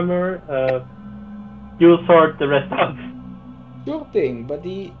the armor. You'll sort the rest out. Sure thing, but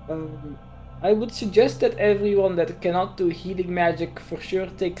I would suggest that everyone that cannot do healing magic for sure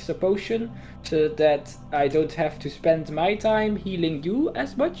takes a potion, so that I don't have to spend my time healing you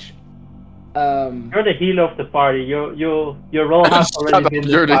as much. You're the healer of the party. Your role has Shut already up, been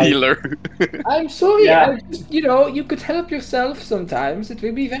you're the defined. healer. I'm sorry. Yeah. I just, you could help yourself sometimes. It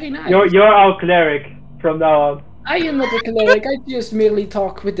would be very nice. You're our cleric from now on. I am not a cleric. I just merely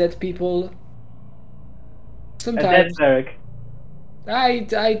talk with dead people. A dead Sometimes cleric.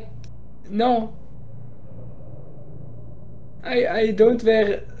 no. I don't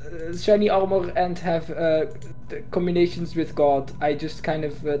wear shiny armor and have combinations with God. I just kind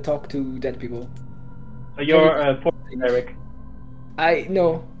of talk to dead people. So you're a force cleric.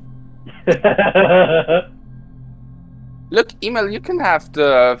 No. Look, Emil, you can have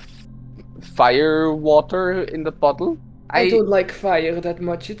the fire water in the bottle. I don't like fire that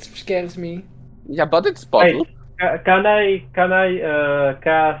much. It scares me. Yeah, but it's Wait, bottled. can I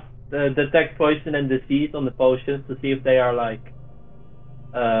cast detect poison and disease on the potions to see if they are like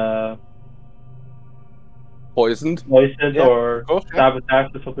Poisoned. poisoned Yeah, or of course, yeah.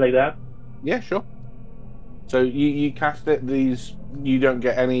 sabotage or something like that? Yeah, sure. So you cast it. You don't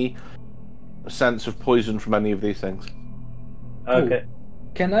get any sense of poison from any of these things. Okay.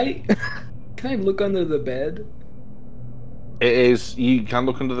 Can I can I look under the bed? It is. You can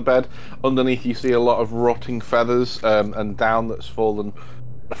look under the bed. Underneath, you see a lot of rotting feathers and down that's fallen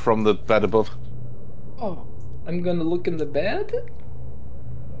from the bed above. Oh, I'm gonna look in the bed.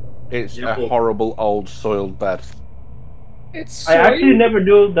 It's Yeah, a well- horrible old soiled bed. It's I actually soil. never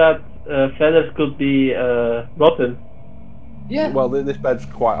knew that feathers could be rotten. Yeah. Well, this bed's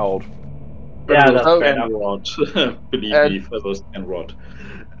quite old. Yeah, that's So- fair Can enough. rot. Believe Uh, me, feathers can rot.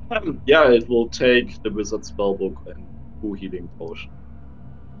 Yeah, it will take the wizard spellbook and 2 healing potion.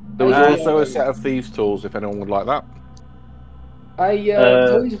 There was Uh, also a set of thieves' tools if anyone would like that. I Uh,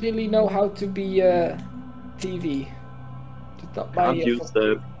 don't really know how to be TV. It's not my, Can't use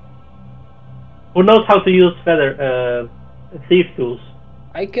that. Who knows how to use feather thief tools?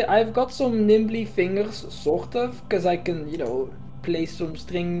 I've got some nimbly fingers, sort of, because I can, play some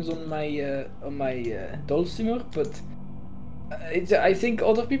strings on my dulcimer. But I think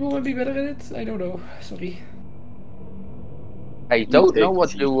other people would be better at it. I don't know. Sorry. I don't know take what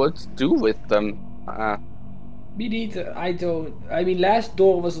tea. you would do with them. Me neither. I don't. I mean, last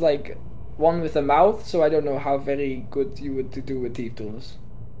door was like one with a mouth, so I don't know how very good you would to do with thief tools.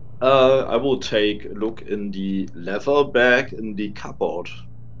 I will take a look in the leather bag in the cupboard.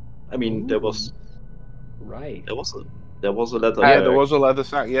 I mean, there was Right. a leather Yeah, bag. there was a leather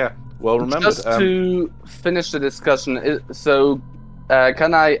sack. Yeah, well remembered. Just to finish the discussion,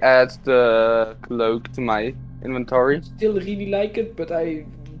 can I add the cloak to my inventory? Still really like it, but I.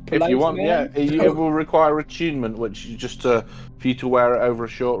 If you polite want, yeah, man, it so- will require attunement, which is just for you to wear it over a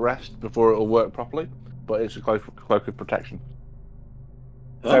short rest before it'll work properly. But it's a cloak of protection.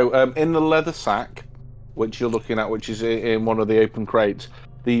 So, in the leather sack, which you're looking at, which is in one of the open crates,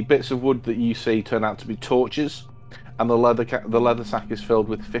 the bits of wood that you see turn out to be torches, and the leather sack is filled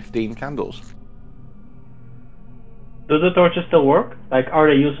with 15 candles. Do the torches still work? Like, are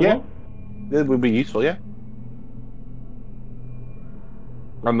they usable? Yeah. It would be useful, yeah.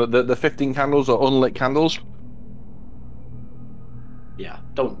 And the 15 candles are unlit candles. Yeah,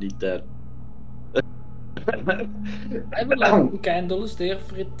 don't need that. I would like some candles. They're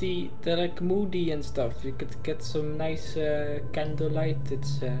like moody and stuff. You could get some nice candlelight.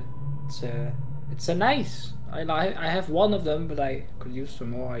 It's a nice. I have one of them, but I could use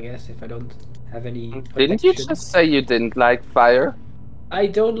some more, I guess, if I don't have any. Didn't you protection. just say you didn't like fire? I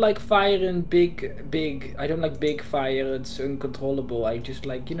don't like fire in big. I don't like big fire. It's uncontrollable. I just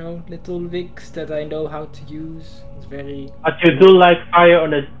like little wicks that I know how to use. It's very. But you do like fire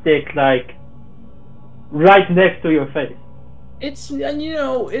on a stick, like right next to your face. It's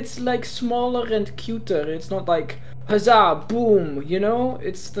like smaller and cuter. It's not like huzzah, boom.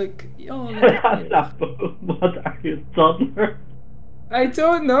 It's like What are you, toddler? I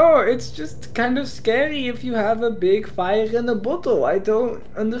don't know. It's just kind of scary if you have a big fire in a bottle. I don't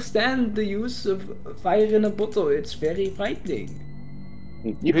understand the use of fire in a bottle. It's very frightening.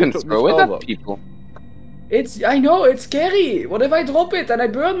 You Who can took the throw it spell at book? people. I know, it's scary. What if I drop it and I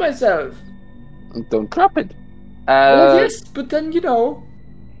burn myself? Don't drop it. Oh yes, but then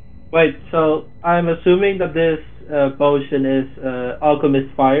Wait, so I'm assuming that this potion is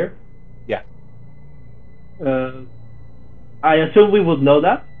alchemist fire. Yeah. I assume we would know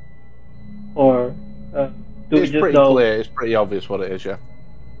that, or do we It's just pretty know? clear. It's pretty obvious what it is, yeah.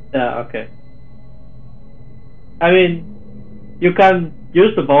 Yeah. Okay. I mean, you can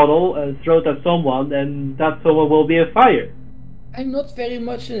use the bottle and throw it at someone, and that someone will be a fire. I'm not very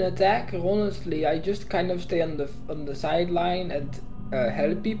much an attacker, honestly. I just kind of stay on the sideline and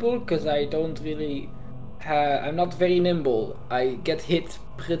help people because I don't really. I'm not very nimble. I get hit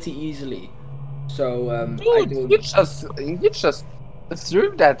pretty easily, so I Dude, don't. you just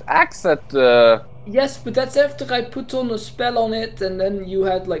threw that axe at the. Yes, but that's after I put on a spell on it, and then you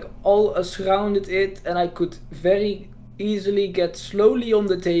had like all surrounded it, and I could very easily get slowly on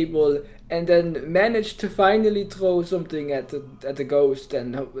the table, and then managed to finally throw something at the ghost,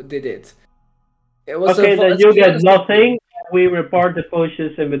 and did it. It was Okay, then you get nothing. nothing. We report the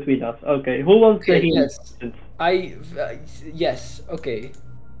potions in between us. Okay, who wants the Okay, healing yes. potions? Yes, okay.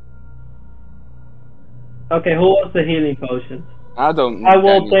 Okay, who wants the healing potions? I don't. I will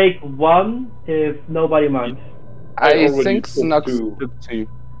any. take one if nobody minds. I I already think took Snux two. took 2.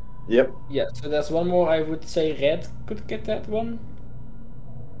 Yep. Yeah, so there's one more. I would say red could get that one.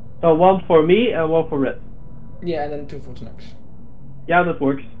 So one for me and one for Red. Yeah, and then 2 for Snux. Yeah, that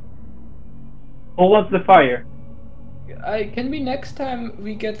works. Who wants the fire? Can we next time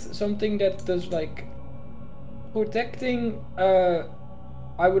we get something that does like protecting?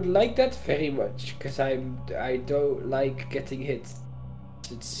 I would like that very much because I don't like getting hit.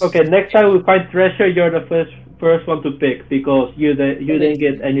 It's... Okay, next time we find treasure, you're the first one to pick because you didn't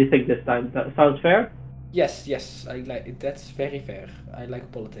get anything this time. That sounds fair? Yes, I like it. That's very fair. I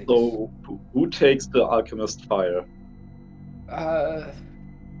like politics. So who takes the alchemist fire?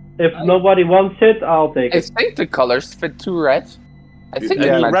 If nobody wants it, I'll take I it. think the colors fit to Red. I think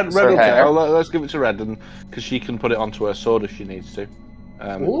Yeah, it red matches will her take. hair. Let's give it to Red, because she can put it onto her sword if she needs to.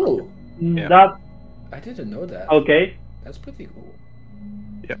 Ooh, Yeah. That I didn't know that. okay. That's pretty cool.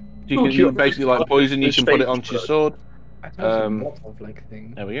 You basically like poison. You can put it onto your sword. I thought it was a Um, lot of like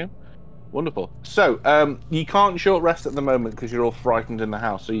thing. There we go. Wonderful. So, you can't short rest at the moment because you're all frightened in the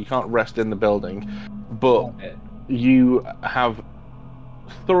house, so you can't rest in the building. But Okay. you have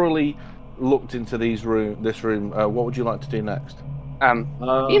thoroughly looked into this room. What would you like to do next?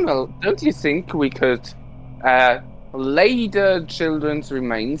 Emil, don't you think we could lay the children's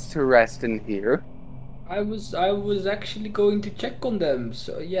remains to rest in here? I was actually going to check on them.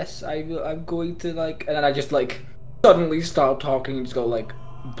 So yes, I will. I'm going to like, and then I just like suddenly start talking and just go like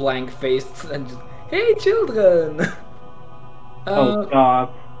blank faced and just, hey children. Oh god.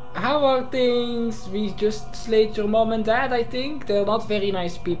 How are things? We just slayed your mom and dad, I think. They're not very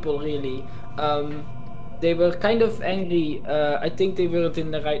nice people, really. They were kind of angry. I think they weren't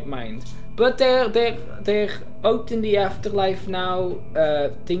in the right mind. But they're out in the afterlife now.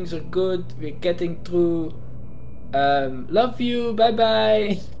 Things are good. We're getting through. Love you. Bye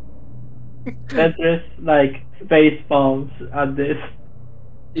bye. And there's like face palms at this.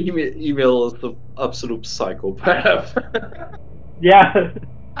 Emil is the absolute psychopath. Yeah.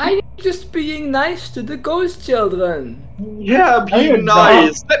 I'm just being nice to the ghost children. Yeah, you're be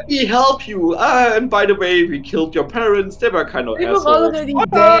nice. Let me help you. And by the way, we killed your parents. They were kind of They were assholes. already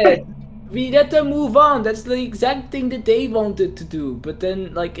dead. We let them move on. That's the exact thing that they wanted to do, but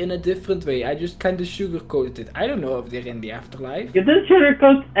then like in a different way. I just kind of sugarcoated it. I don't know if they're in the afterlife. You didn't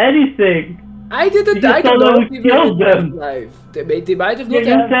sugarcoat anything. I didn't. You just I don't told know them if we they were in killed the them. afterlife. They might have You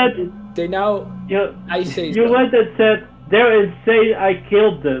not. said They now. you I say. you so. went and said they're insane. I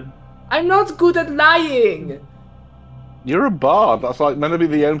killed them. I'm not good at lying. You're a bard. That's like meant to be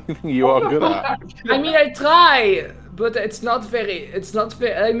the only thing you are good at. I mean, I try, but it's not very. It's not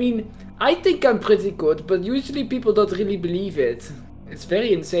fair. I mean, I think I'm pretty good, but usually people don't really believe it. It's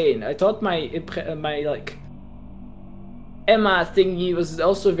very insane. I thought my like Emma thingy was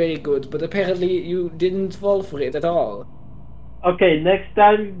also very good, but apparently you didn't fall for it at all. Okay, next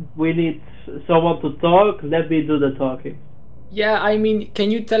time we need someone to talk. Let me do the talking. Yeah, I mean, can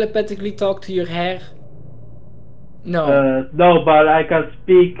you telepathically talk to your hair? No. No, but I can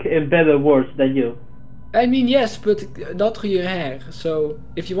speak in better words than you. I mean, yes, but not through your hair. So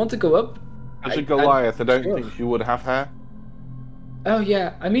if you want to go up. As a Goliath, I don't sure. think she would have hair. Oh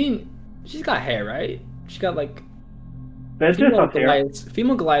yeah, I mean, she's got hair, right? She's got like. That's just not hair.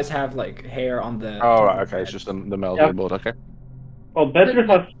 Female Goliaths have like hair on the. Oh, right, okay, it's just the melting Yeah. board, okay. Oh, Beatrice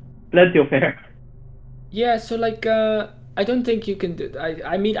has plenty of hair. Yeah, so like, I don't think you can do.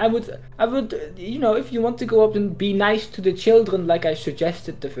 I mean, I would, you know, if you want to go up and be nice to the children, like I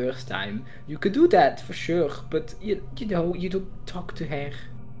suggested the first time, you could do that for sure. But you know, you don't talk to her.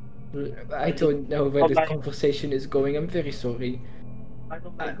 I don't know where this conversation is going. I'm very sorry. I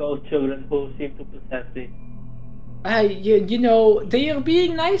don't like those children who seem to possess me. You know, they are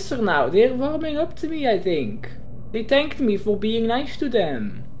being nicer now. They're warming up to me, I think. They thanked me for being nice to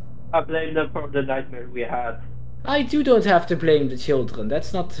them. I blame them for the nightmare we had. You don't have to blame the children.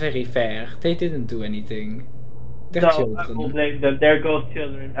 That's not very fair. They didn't do anything. They're No, children. I will blame them. They're ghost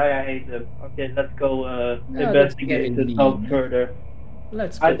children. I hate them. Okay, let's go that's investigate getting this out mean. further.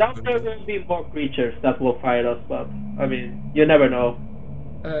 Let's go. I doubt there will be more creatures that will fight us, but I mean, you never know.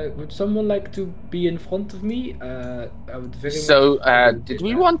 Would someone like to be in front of me? I would very So, much did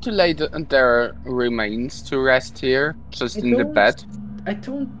we want to lay their remains to rest here, just in the bed? I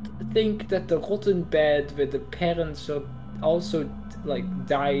don't think that the rotten bed with the parents are also like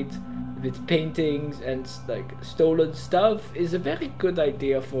died with paintings and like stolen stuff is a very good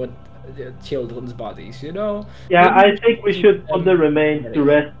idea for the children's bodies, you know? Yeah, Maybe I think we should put the remains to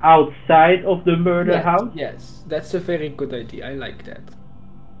rest outside of the murder house. Yes, that's a very good idea. I like that.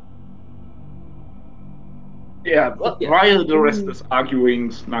 Yeah, but Yeah. while the rest is arguing,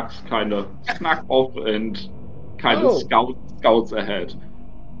 Snux kind of snuck off and kind of scouts ahead.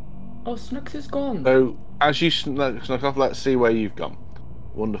 Oh, Snux is gone. So as you snuck off, let's see where you've gone.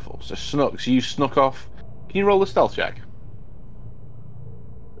 Wonderful. So Snux, you snuck off. Can you roll the stealth check?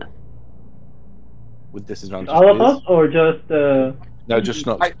 With disadvantage, All of please. us, or just No, just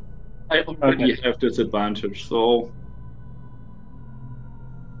Snux. I already have disadvantage, so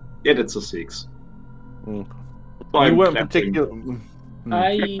yeah, that's a 6. Mm. So You I'm weren't clapping. particular.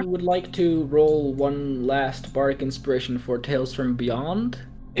 I would like to roll one last bardic inspiration for Tales from Beyond.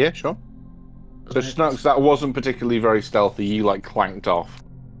 Yeah, sure. So Let's- Snux, that wasn't particularly very stealthy. You like clanked off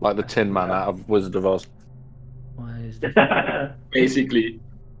like the Tin Man out of Wizard of Oz. What is the Basically,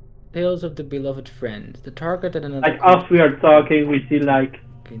 Tales of the Beloved Friend? The target and another like as we are talking, we see like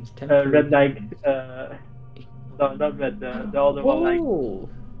against red, like no, not red, the other one, like Whoa!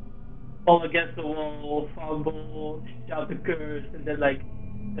 fall against the wall, fumble, shout the curse, and then like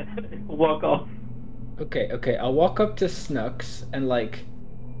walk off. Okay. I'll walk up to Snux and like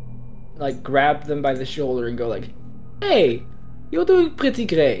grab them by the shoulder and go like, "Hey, you're doing pretty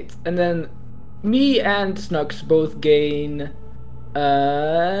great." And then me and Snux both gain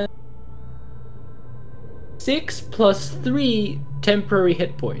 6 plus 3 temporary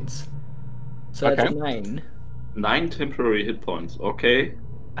hit points. So that's Okay. 9. 9 temporary hit points. Okay.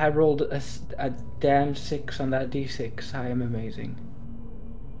 I rolled a damn 6 on that d6. I am amazing.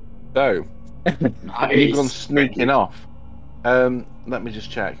 So Nice. you've gone sneaking off. Let me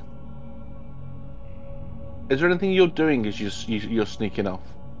just check. Is there anything you're doing as you're sneaking off?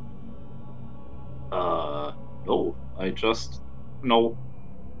 No. I'm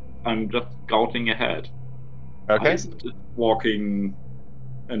just scouting ahead. Okay. I'm walking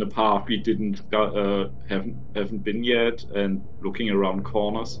in a path we haven't been yet, and looking around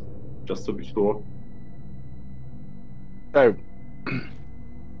corners just to be sure. So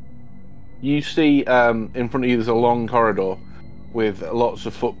you see in front of you there's a long corridor with lots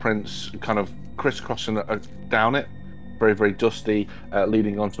of footprints kind of crisscrossing down it, very, very dusty,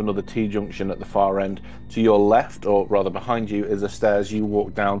 leading onto another T-junction at the far end. To your left, or rather behind you, is the stairs you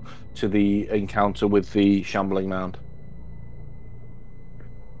walk down to the encounter with the shambling mound.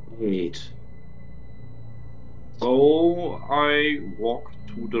 Wait. So I walk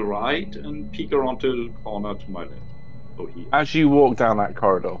to the right and peek around the corner to my left. So here. As you walk down that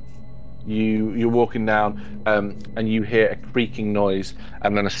corridor, you're walking down and you hear a creaking noise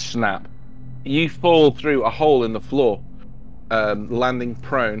and then a snap. You fall through a hole in the floor, landing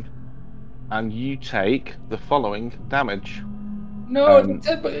prone, and you take the following damage. No, the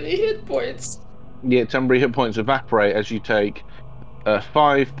temporary hit points. Yeah, temporary hit points evaporate as you take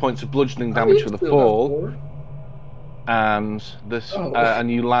 5 points of bludgeoning damage for the fall, and this, and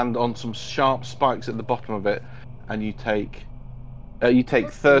you land on some sharp spikes at the bottom of it, and you take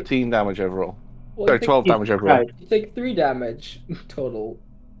 13 damage overall. Well, Sorry, 12 damage overall. Right. You take 3 damage total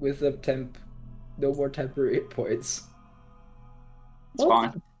with the no more temporary hit points. It's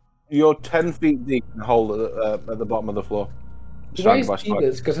fine. You're 10 feet deep in the hole at the bottom of the floor. Do I surrounded by see spikes.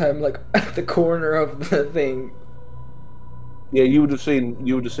 this? Because I'm like at the corner of the thing. Yeah, you would have seen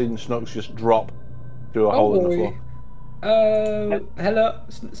Snux just drop through a hole in the floor. Hello,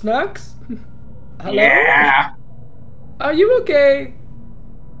 Snux? Hello? Yeah, Are you okay?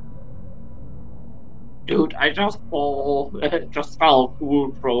 dude, I just fell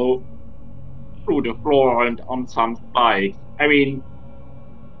through the floor and on some spikes. I mean,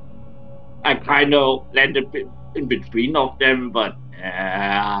 I kind of landed in between of them, but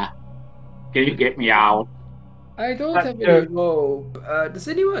can you get me out? I don't have any rope. Does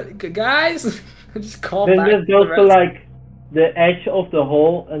anyone, guys? Just call Then back. just the go to rest. like the edge of the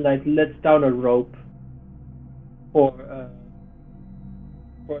hole and like lets down a rope for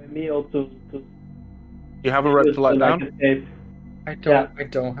Emil to You have a rope to let like, down? escape. I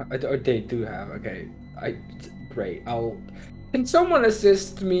don't. They do have. Okay. Great. Can someone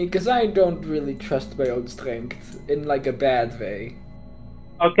assist me? Because I don't really trust my own strength in like a bad way.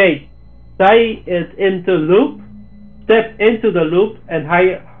 Okay, tie it into loop, step into the loop, and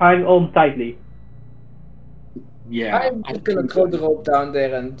hang on tightly. Yeah, I'm just gonna throw the rope down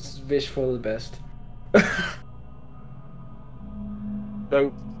there and wish for the best.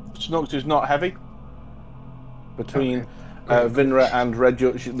 So, Snux is not heavy. Between Vinra and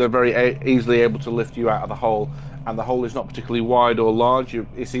Redjut, they're very easily able to lift you out of the hole, and the hole is not particularly wide or large.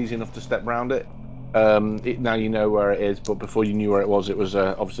 It's easy enough to step round it. Now you know where it is, but before you knew where it was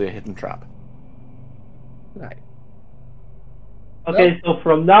obviously a hidden trap. Right. Okay, so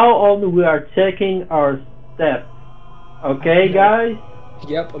from now on we are checking our steps. Okay, guys?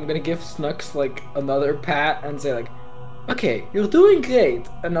 Yep, I'm gonna give Snux like another pat and say like, okay, you're doing great,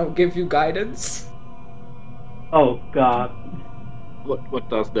 and I'll give you guidance. Oh God. What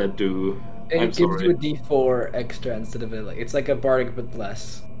does that do? And I'm it gives sorry. you a D4 extra instead of it. Like, it's like a bardic but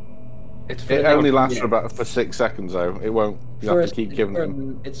less. It's for It like, only lasts yeah, for 6 seconds though. It won't. You for have a- to keep giving for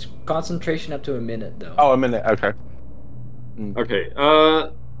them. It's concentration up to a minute though. Oh, a minute. Okay. Okay.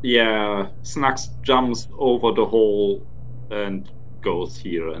 Yeah. Snux jumps over the hole and goes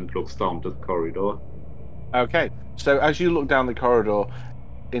here and looks down the corridor. Okay. So as you look down the corridor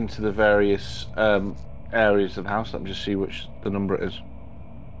into the various areas of the house, let me just see which the number it is.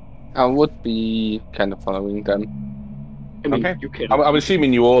 I would be kind of following them. I mean, Okay. you can. I'm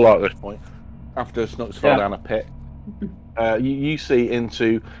assuming you all are at this point. After Snooks fell Yeah. down a pit, you see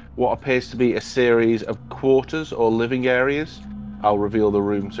into what appears to be a series of quarters or living areas. I'll reveal the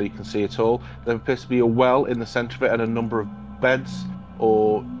room so you can see it all. There appears to be a well in the centre of it and a number of beds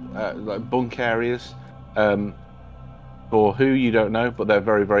or like bunk areas. For who, you don't know, but they're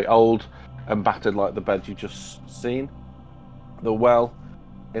very, very old and battered like the beds you've just seen. The well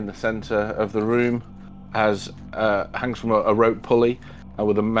in the centre of the room hangs from a rope pulley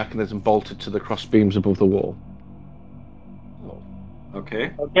with a mechanism bolted to the cross beams above the wall.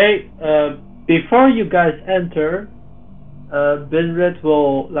 Okay. Okay. Before you guys enter, Binrid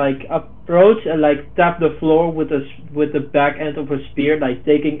will like approach and like tap the floor with the back end of a spear, like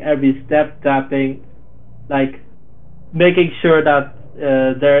taking every step, tapping, like making sure that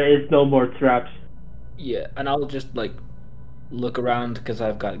there is no more traps. Yeah, and I'll just like look around because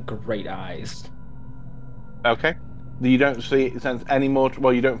I've got great eyes. Okay. You don't sense any more.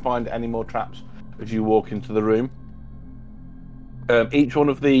 Well, you don't find any more traps as you walk into the room. Each one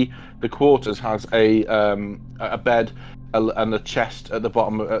of the quarters has a bed and a chest at the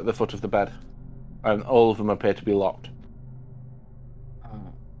bottom, at the foot of the bed, and all of them appear to be locked.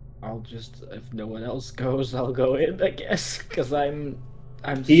 I'll just, if no one else goes, I'll go in, I guess, because I'm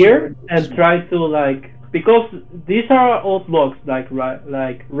Here so and small. try to like, because these are old logs, like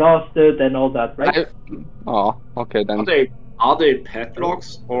rusted and all that, right? Oh, okay then. Are they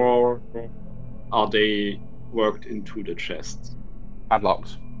padlocks or are they worked into the chests?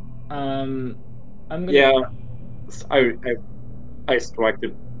 Padlocks. I'm gonna. Yeah. I strike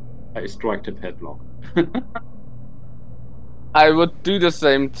the padlock. I would do the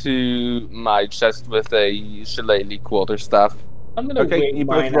same to my chest with a shillelagh quarterstaff. I'm gonna Okay, wing you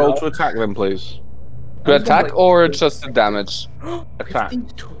both mine roll out. to attack them, please. To I'm gonna, attack like, or wing just to mine damage? Attack. With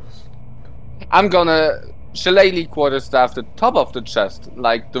these tools. I'm gonna shillelagh quarterstaff the top of the chest,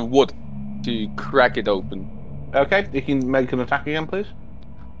 like the wood, to crack it open. Okay, you can make an attack again, please.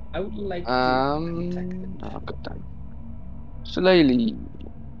 I would like to. Oh, god damn. Shillelagh.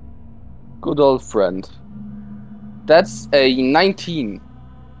 Good old friend. That's a 19.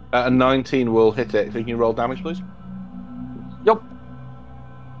 A 19 will hit it. So you can roll damage, please. Yup.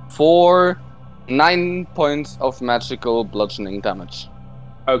 For 9 points of magical bludgeoning damage.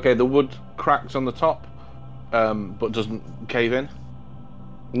 Okay, the wood cracks on the top, but doesn't cave in.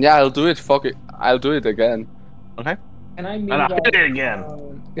 Yeah, I'll do it. Fuck it. I'll do it again. Okay. Can I And I meanwhile? hit it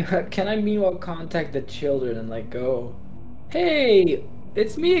again. Can I meanwhile contact the children and like go, hey,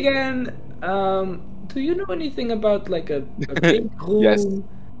 it's me again. Do you know anything about like a big room Yes.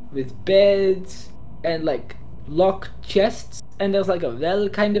 with beds and like locked chests and there's like a well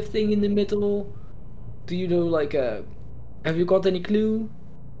kind of thing in the middle? Do you know like have you got any clue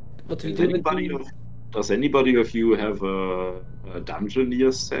what we do with them? Does anybody of you have a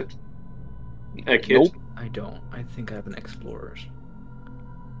Dungeoneer set? A kit? Nope. I don't. I think I have an explorers.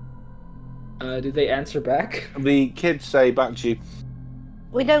 Do they answer back? The kids say back to you,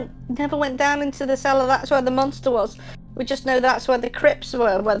 We never went down into the cellar. That's where the monster was. We just know that's where the crypts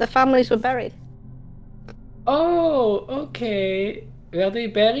were, where the families were buried. Oh, okay. Were they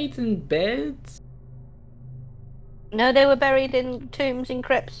buried in beds? No, they were buried in tombs in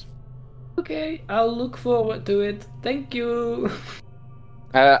crypts. Okay, I'll look forward to it. Thank you.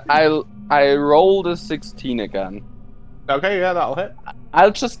 I rolled a 16 again. okay, yeah, that'll hit.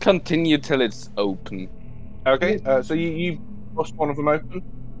 I'll just continue till it's open. Okay, so you bust one of them open.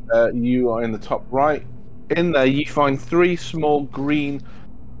 You are in the top right. In there, you find 3 small green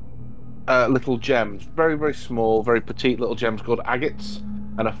little gems. Very, very small, very petite little gems called agates,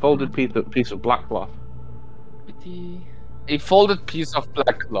 and a folded piece of black cloth. Pretty. A folded piece of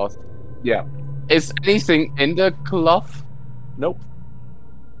black cloth. Yeah. Is anything in the cloth? Nope.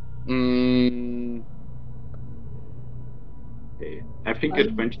 Mm, Okay. I think a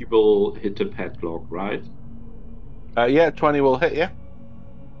 20 will hit the padlock, right? Yeah, 20 will hit you.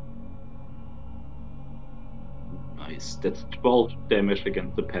 Nice. Nice. That's 12 damage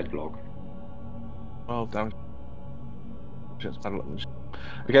against the padlock. Well, damn.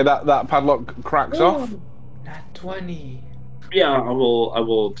 Okay, that padlock cracks off. Not 20. Yeah, I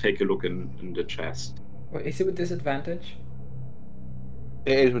will take a look in the chest. Wait, is it with disadvantage?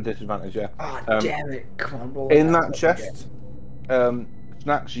 It is with disadvantage, yeah. Oh, damn it. Come on, roll In it that out chest,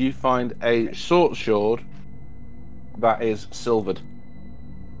 Snacks, you find a sword sword that is silvered.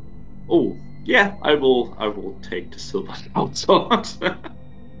 Oh, yeah, I will take the silver sword.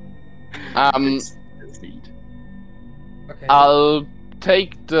 It's neat. Okay. I'll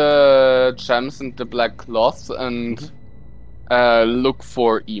take the gems and the black cloth and look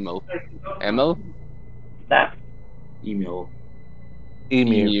for Emil. Emil? That. Email.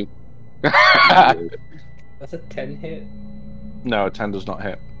 Emu. That's a 10 hit. No, a 10 does not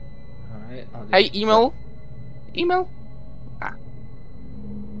hit. Alright. Hey, Emil? Emil? Ah.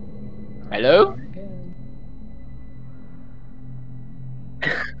 Hello?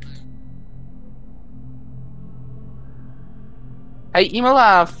 Hey, Emil,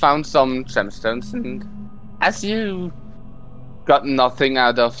 I found some gemstones, and as you got nothing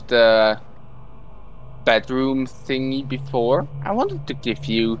out of the bedroom thingy before, I wanted to give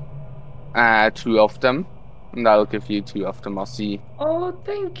you 2 of them, and I'll give you 2 of them. I'll see. Oh,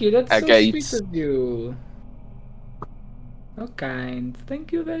 thank you. That's so Gates. sweet of you. So kind.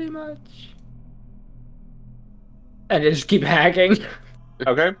 Thank you very much. And just keep hacking.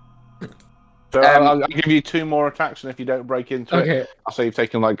 Okay. So I'll give you 2 more attacks, and if you don't break into it, Okay. I'll say you've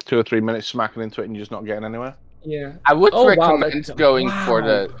taken like 2 or 3 minutes smacking into it and you're just not getting anywhere. Yeah. I would Oh, wow, recommend that's- going for wow.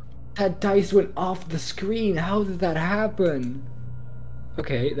 the. That dice went off the screen. How did that happen?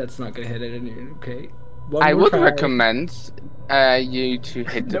 Okay, that's not gonna hit it. Okay. One I more would try. recommend you to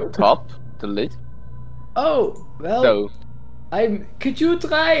hit the Nope. top, the lid. Oh well. So Could you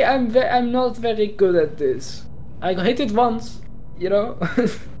try? I'm not very good at this. I hit it once. You know.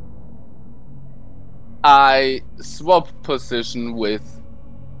 I swap position with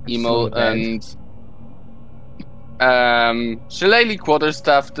Emil So bad. and Shillelagh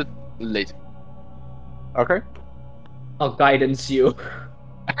Quarterstaff the lid. Okay. I'll guidance you.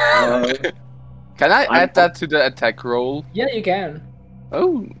 Can I I'm- add that to the attack roll? Yeah, you can.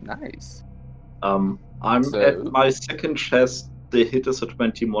 Oh, nice. I'm So- at my second chest. The hit is a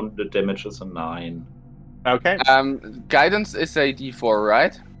 21. The damage is a 9. Okay. Guidance is a D4,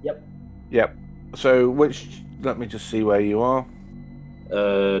 right? Yep. So let me just see where you are.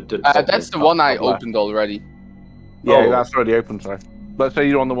 That's the one I top left. opened already. Yeah, Oh. that's already open, sorry. Let's say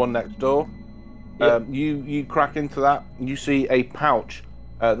you're on the one next door. Yep. You crack into that. You see a pouch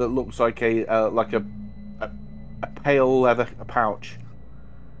that looks like a pale leather pouch.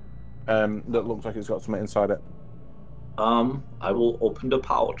 That looks like it's got something inside it. I will open the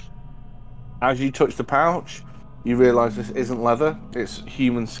pouch. As you touch the pouch, you realise this isn't leather; it's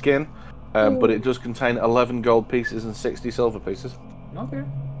human skin. But it does contain 11 gold pieces and 60 silver pieces. Okay.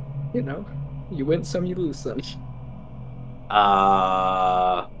 You know, you win some, you lose some.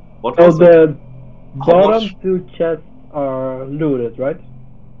 What So was it? the How bottom much? 2 chests are looted, right?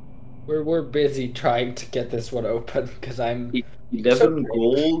 We're busy trying to get this one open because I'm 11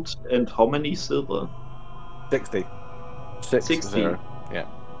 gold and how many silver? 60. 60. 0. Yeah.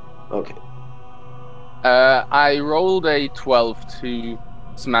 Okay. I rolled a 12 to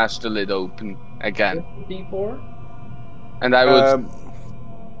smash the lid open again, D4. and I would.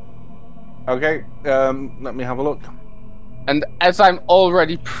 Okay. Let me have a look. And as I'm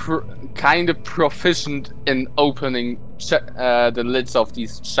already kind of proficient in opening the lids of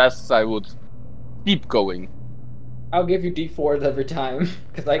these chests, I would keep going. I'll give you D4s every time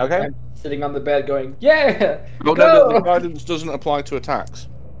because Okay. I'm sitting on the bed going, yeah, Oh, go! no, the guidance doesn't apply to attacks.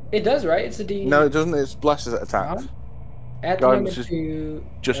 It does, right? It's a D. No, it doesn't. It's blesses at attacks. Add the guidance number is to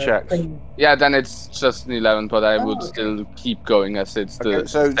just checks. thing. Yeah, then it's just an 11, but I would okay. still keep going as it's Okay, the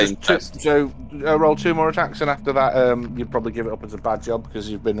so same just chest. roll 2 more attacks, and after that, you'd probably give it up as a bad job because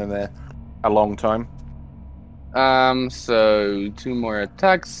you've been in there a long time. So 2 more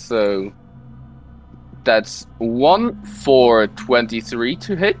attacks. So that's 1 for 23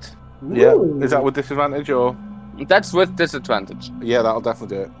 to hit. Yeah, Ooh, is that with disadvantage or? That's with disadvantage. Yeah, that'll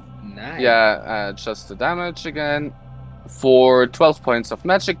definitely do it. nice? Yeah, just the damage again. For 12 points of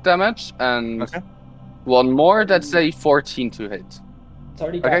magic damage, and Okay. 1 more, that's a 14 to hit. It's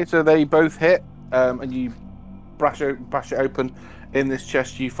already got Okay, so they both hit, and you bash it open. In this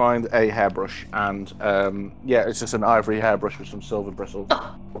chest, you find a hairbrush, and yeah, it's just an ivory hairbrush with some silver bristles.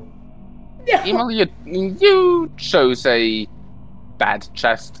 Yeah. Emil, you chose a bad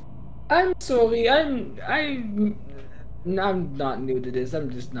chest. I'm sorry. I'm not new to this. I'm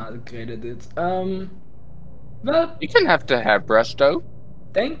just not great at it. Well, You can have the hairbrush though.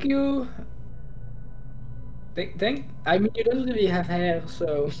 thank you. I mean, you don't really have hair,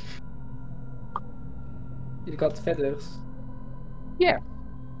 so you got feathers. Yeah.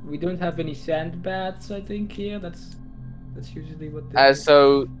 We don't have any sand bats, I think here. That's usually what they.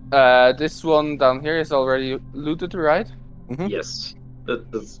 So this one down here is already looted, right? Yes.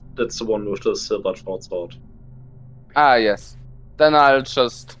 That's the one with the silver short sword. Ah, yes. Then I'll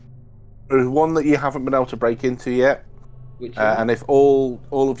just. There's one that you haven't been able to break into yet, Which one? and if all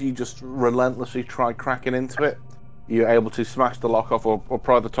of you just relentlessly try cracking into it, you're able to smash the lock off or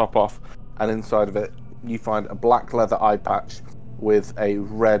pry the top off, and inside of it you find a black leather eye patch with a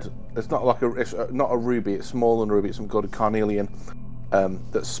red. It's not a ruby. It's smaller than ruby. It's some called a carnelian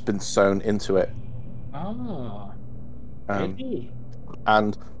that's been sewn into it. Oh, Um, maybe.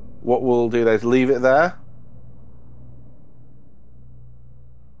 and what we'll do there is leave it there,